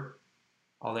over,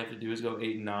 all they have to do is go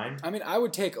 8 and 9? I mean, I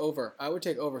would take over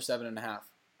 7.5.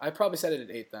 I'd probably set it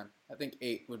at 8 then. I think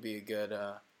 8 would be a good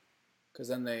because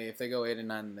then if they go 8 and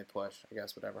 9 then they push. I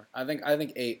guess whatever. I think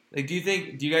 8. Like do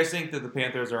you guys think that the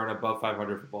Panthers are an above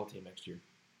 500 football team next year?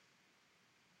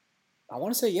 I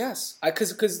want to say yes.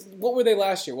 Because what were they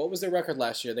last year? What was their record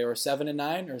last year? They were 7 and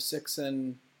 9 or 6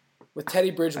 and with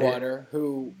Teddy Bridgewater,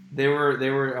 who they were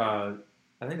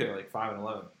I think they were like 5 and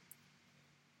 11.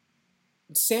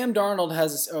 Sam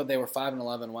Darnold they were 5 and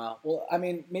 11. Wow. Well, I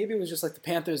mean, maybe it was just like the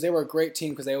Panthers. They were a great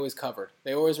team because they always covered.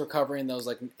 They always were covering those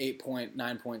like 8-point,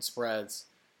 9-point spreads.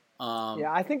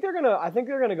 Yeah, I think they're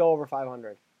gonna go over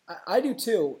 500. I do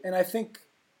too, and I think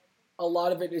a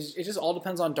lot of it just all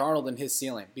depends on Darnold and his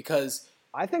ceiling because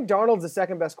I think Darnold's the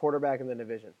second best quarterback in the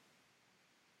division.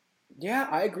 Yeah,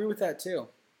 I agree with that too.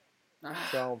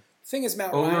 So the thing is,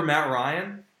 Matt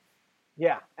Ryan.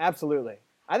 Yeah, absolutely.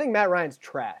 I think Matt Ryan's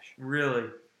trash. Really?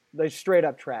 Like straight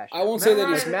up trash. I won't say that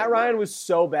he's Matt Ryan was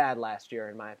so bad last year,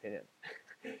 in my opinion.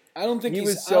 I don't think think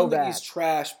he's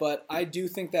trash, but I do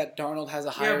think that Darnold has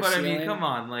a higher ceiling. I mean, come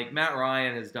on, like Matt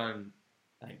Ryan has done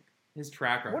like his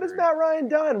track record. What has Matt Ryan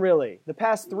done really the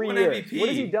past 3 years? MVP. What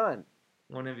has he done?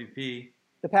 One MVP.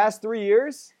 The past 3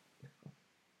 years?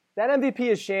 That MVP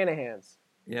is Shanahan's.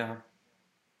 Yeah.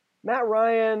 Matt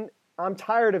Ryan, I'm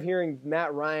tired of hearing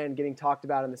Matt Ryan getting talked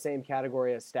about in the same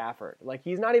category as Stafford. Like,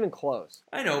 he's not even close.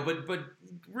 I know, but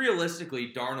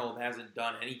realistically, Darnold hasn't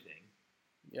done anything.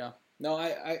 Yeah. No,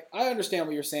 I understand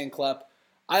what you're saying, Klepp.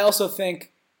 I also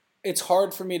think it's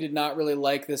hard for me to not really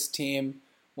like this team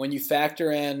when you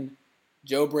factor in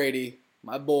Joe Brady,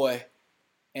 my boy,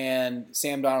 and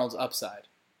Sam Darnold's upside.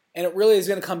 And it really is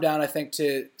going to come down, I think,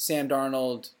 to Sam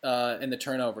Darnold and the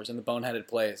turnovers and the boneheaded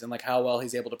plays and like how well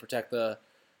he's able to protect the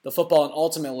football and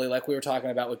ultimately, like we were talking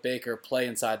about with Baker, play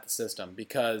inside the system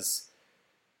because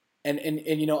and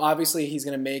you know, obviously he's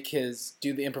going to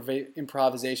do the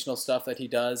improvisational stuff that he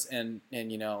does and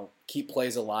you know, keep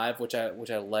plays alive, which I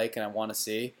like and I want to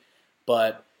see.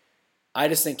 But I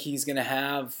just think he's going to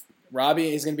have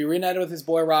he's going to be reunited with his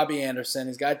boy Robbie Anderson.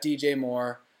 He's got DJ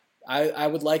Moore. I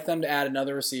would like them to add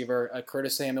another receiver, a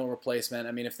Curtis Samuel replacement.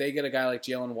 I mean, if they get a guy like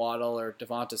Jalen Waddle or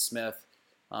Devonta Smith,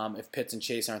 if Pitts and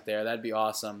Chase aren't there, that'd be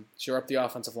awesome. Shore up the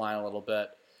offensive line a little bit.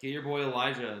 Get your boy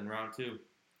Elijah in round 2.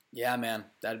 Yeah, man,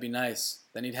 that'd be nice.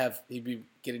 Then he'd be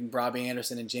getting Robbie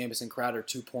Anderson and Jamison Crowder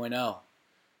 2.0.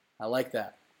 I like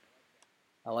that.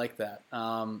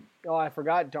 Oh, I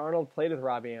forgot Darnold played with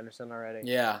Robbie Anderson already.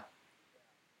 Yeah.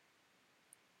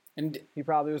 And he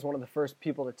probably was one of the first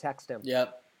people to text him.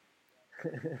 Yep.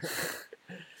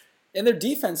 And their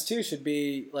defense too should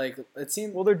be like it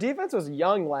seemed. Well, their defense was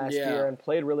young last year and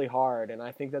played really hard, and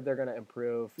I think that they're going to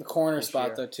improve. The corner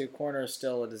spot though too. Corner is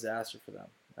still a disaster for them.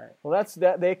 Right. Well, that's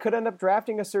that. They could end up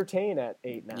drafting a Surtain at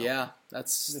 8 now. Yeah,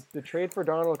 that's the trade for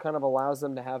Darnold kind of allows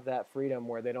them to have that freedom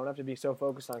where they don't have to be so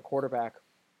focused on quarterback.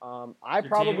 I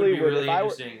probably would be really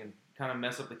interesting and kind of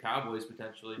mess up the Cowboys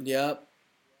potentially. Yep.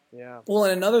 Yeah. Well,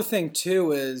 and another thing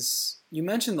too is you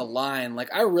mentioned the line.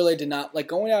 Like I really did not like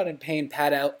going out and paying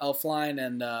Pat Elflein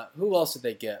and who else did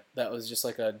they get? That was just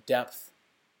like a depth.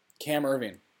 Cam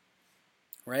Irving,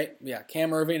 right? Yeah,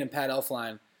 Cam Irving and Pat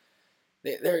Elflein.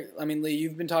 I mean, Lee,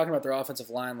 you've been talking about their offensive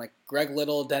line, like Greg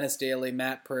Little, Dennis Daly,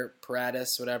 Matt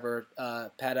Paradis, whatever,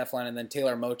 Pat Elflein, and then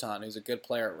Taylor Moton, who's a good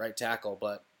player at right tackle.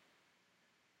 But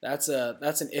that's an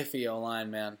iffy O-line,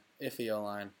 man. Iffy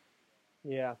O-line.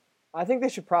 Yeah. I think they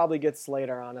should probably get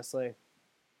Slater, honestly.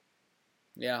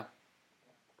 Yeah.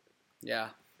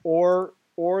 Yeah. Or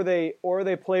they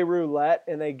play roulette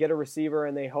and they get a receiver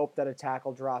and they hope that a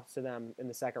tackle drops to them in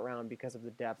the second round because of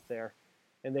the depth there.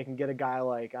 And they can get a guy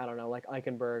like, I don't know, like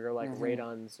Eichenberg or like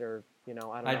Raduns or, you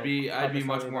know, I don't know. I'd be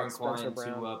much more inclined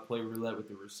to play roulette with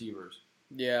the receivers.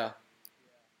 Yeah.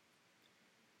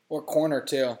 Or corner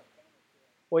too.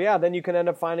 Well, yeah, then you can end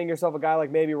up finding yourself a guy like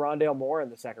maybe Rondale Moore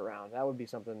in the second round. That would be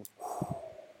something.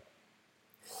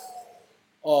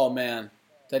 Oh, man.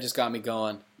 That just got me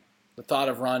going. The thought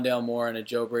of Rondale Moore in a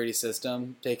Joe Brady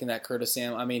system, taking that Curtis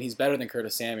Samuel. I mean, he's better than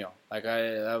Curtis Samuel. Like,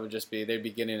 that would just be, they'd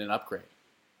be getting an upgrade.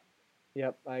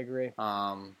 Yep, I agree.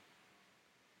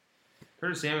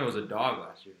 Curtis Samuel was a dog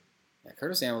last year. Yeah,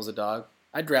 Curtis Samuel was a dog.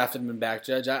 I drafted him in back,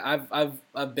 Judge.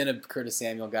 I've been a Curtis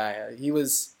Samuel guy. He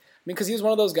was, because he was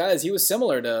one of those guys. He was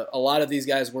similar to a lot of these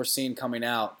guys we're seeing coming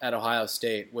out at Ohio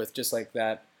State with just like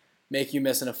that make you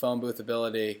miss in a phone booth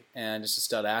ability and just a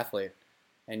stud athlete.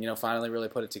 And, finally really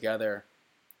put it together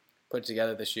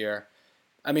this year.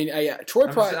 I mean, Troy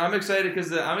Pride. I'm excited because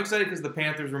the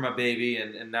Panthers were my baby,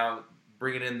 and now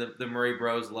bringing in the Murray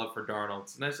Bros' love for Darnold.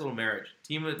 It's a nice little marriage.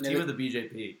 Team of the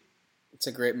BJP. It's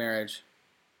a great marriage.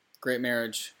 Great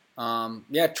marriage.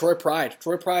 Troy Pride.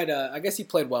 Troy Pride, I guess he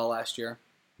played well last year.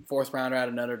 4th rounder out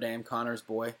of Notre Dame, Connor's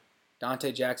boy.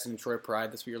 Dante Jackson and Troy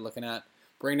Pride, that's what you're looking at.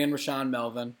 Bringing in Rashawn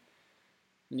Melvin.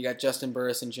 And you got Justin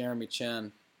Burris and Jeremy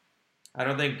Chin. I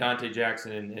don't think Dante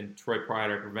Jackson and Troy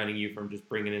Pride are preventing you from just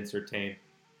bringing in Surtain.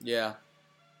 Yeah.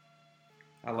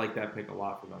 I like that pick a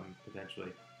lot for them,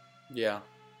 potentially. Yeah.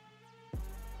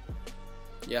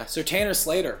 Yeah, Surtain or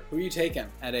Slater? Who are you taking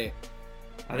at 8?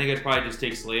 I think I'd probably just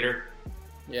take Slater.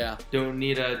 Yeah. Don't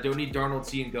need Darnold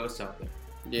seeing ghosts out there.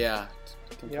 Yeah,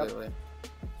 completely.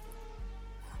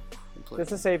 It's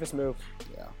the safest move.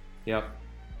 Yeah. Yep.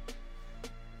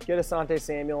 Get Asante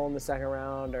Samuel in the second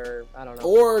round, or I don't know.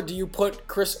 Or do you put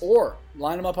Chris Orr?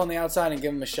 Line him up on the outside and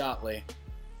give him a shot, Lee.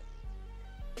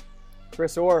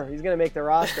 Chris Orr, he's gonna make the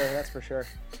roster, that's for sure.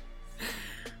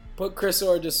 Put Chris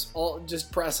Orr, just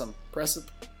press him. Press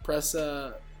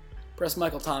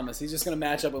Michael Thomas. He's just gonna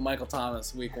match up with Michael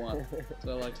Thomas week 1. That's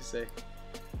what I like to see.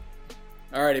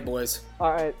 Alrighty, boys.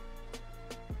 All right,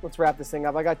 let's wrap this thing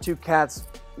up. I got 2 cats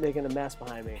making a mess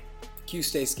behind me. Q,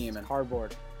 stay scheming.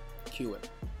 Cardboard. Cue it.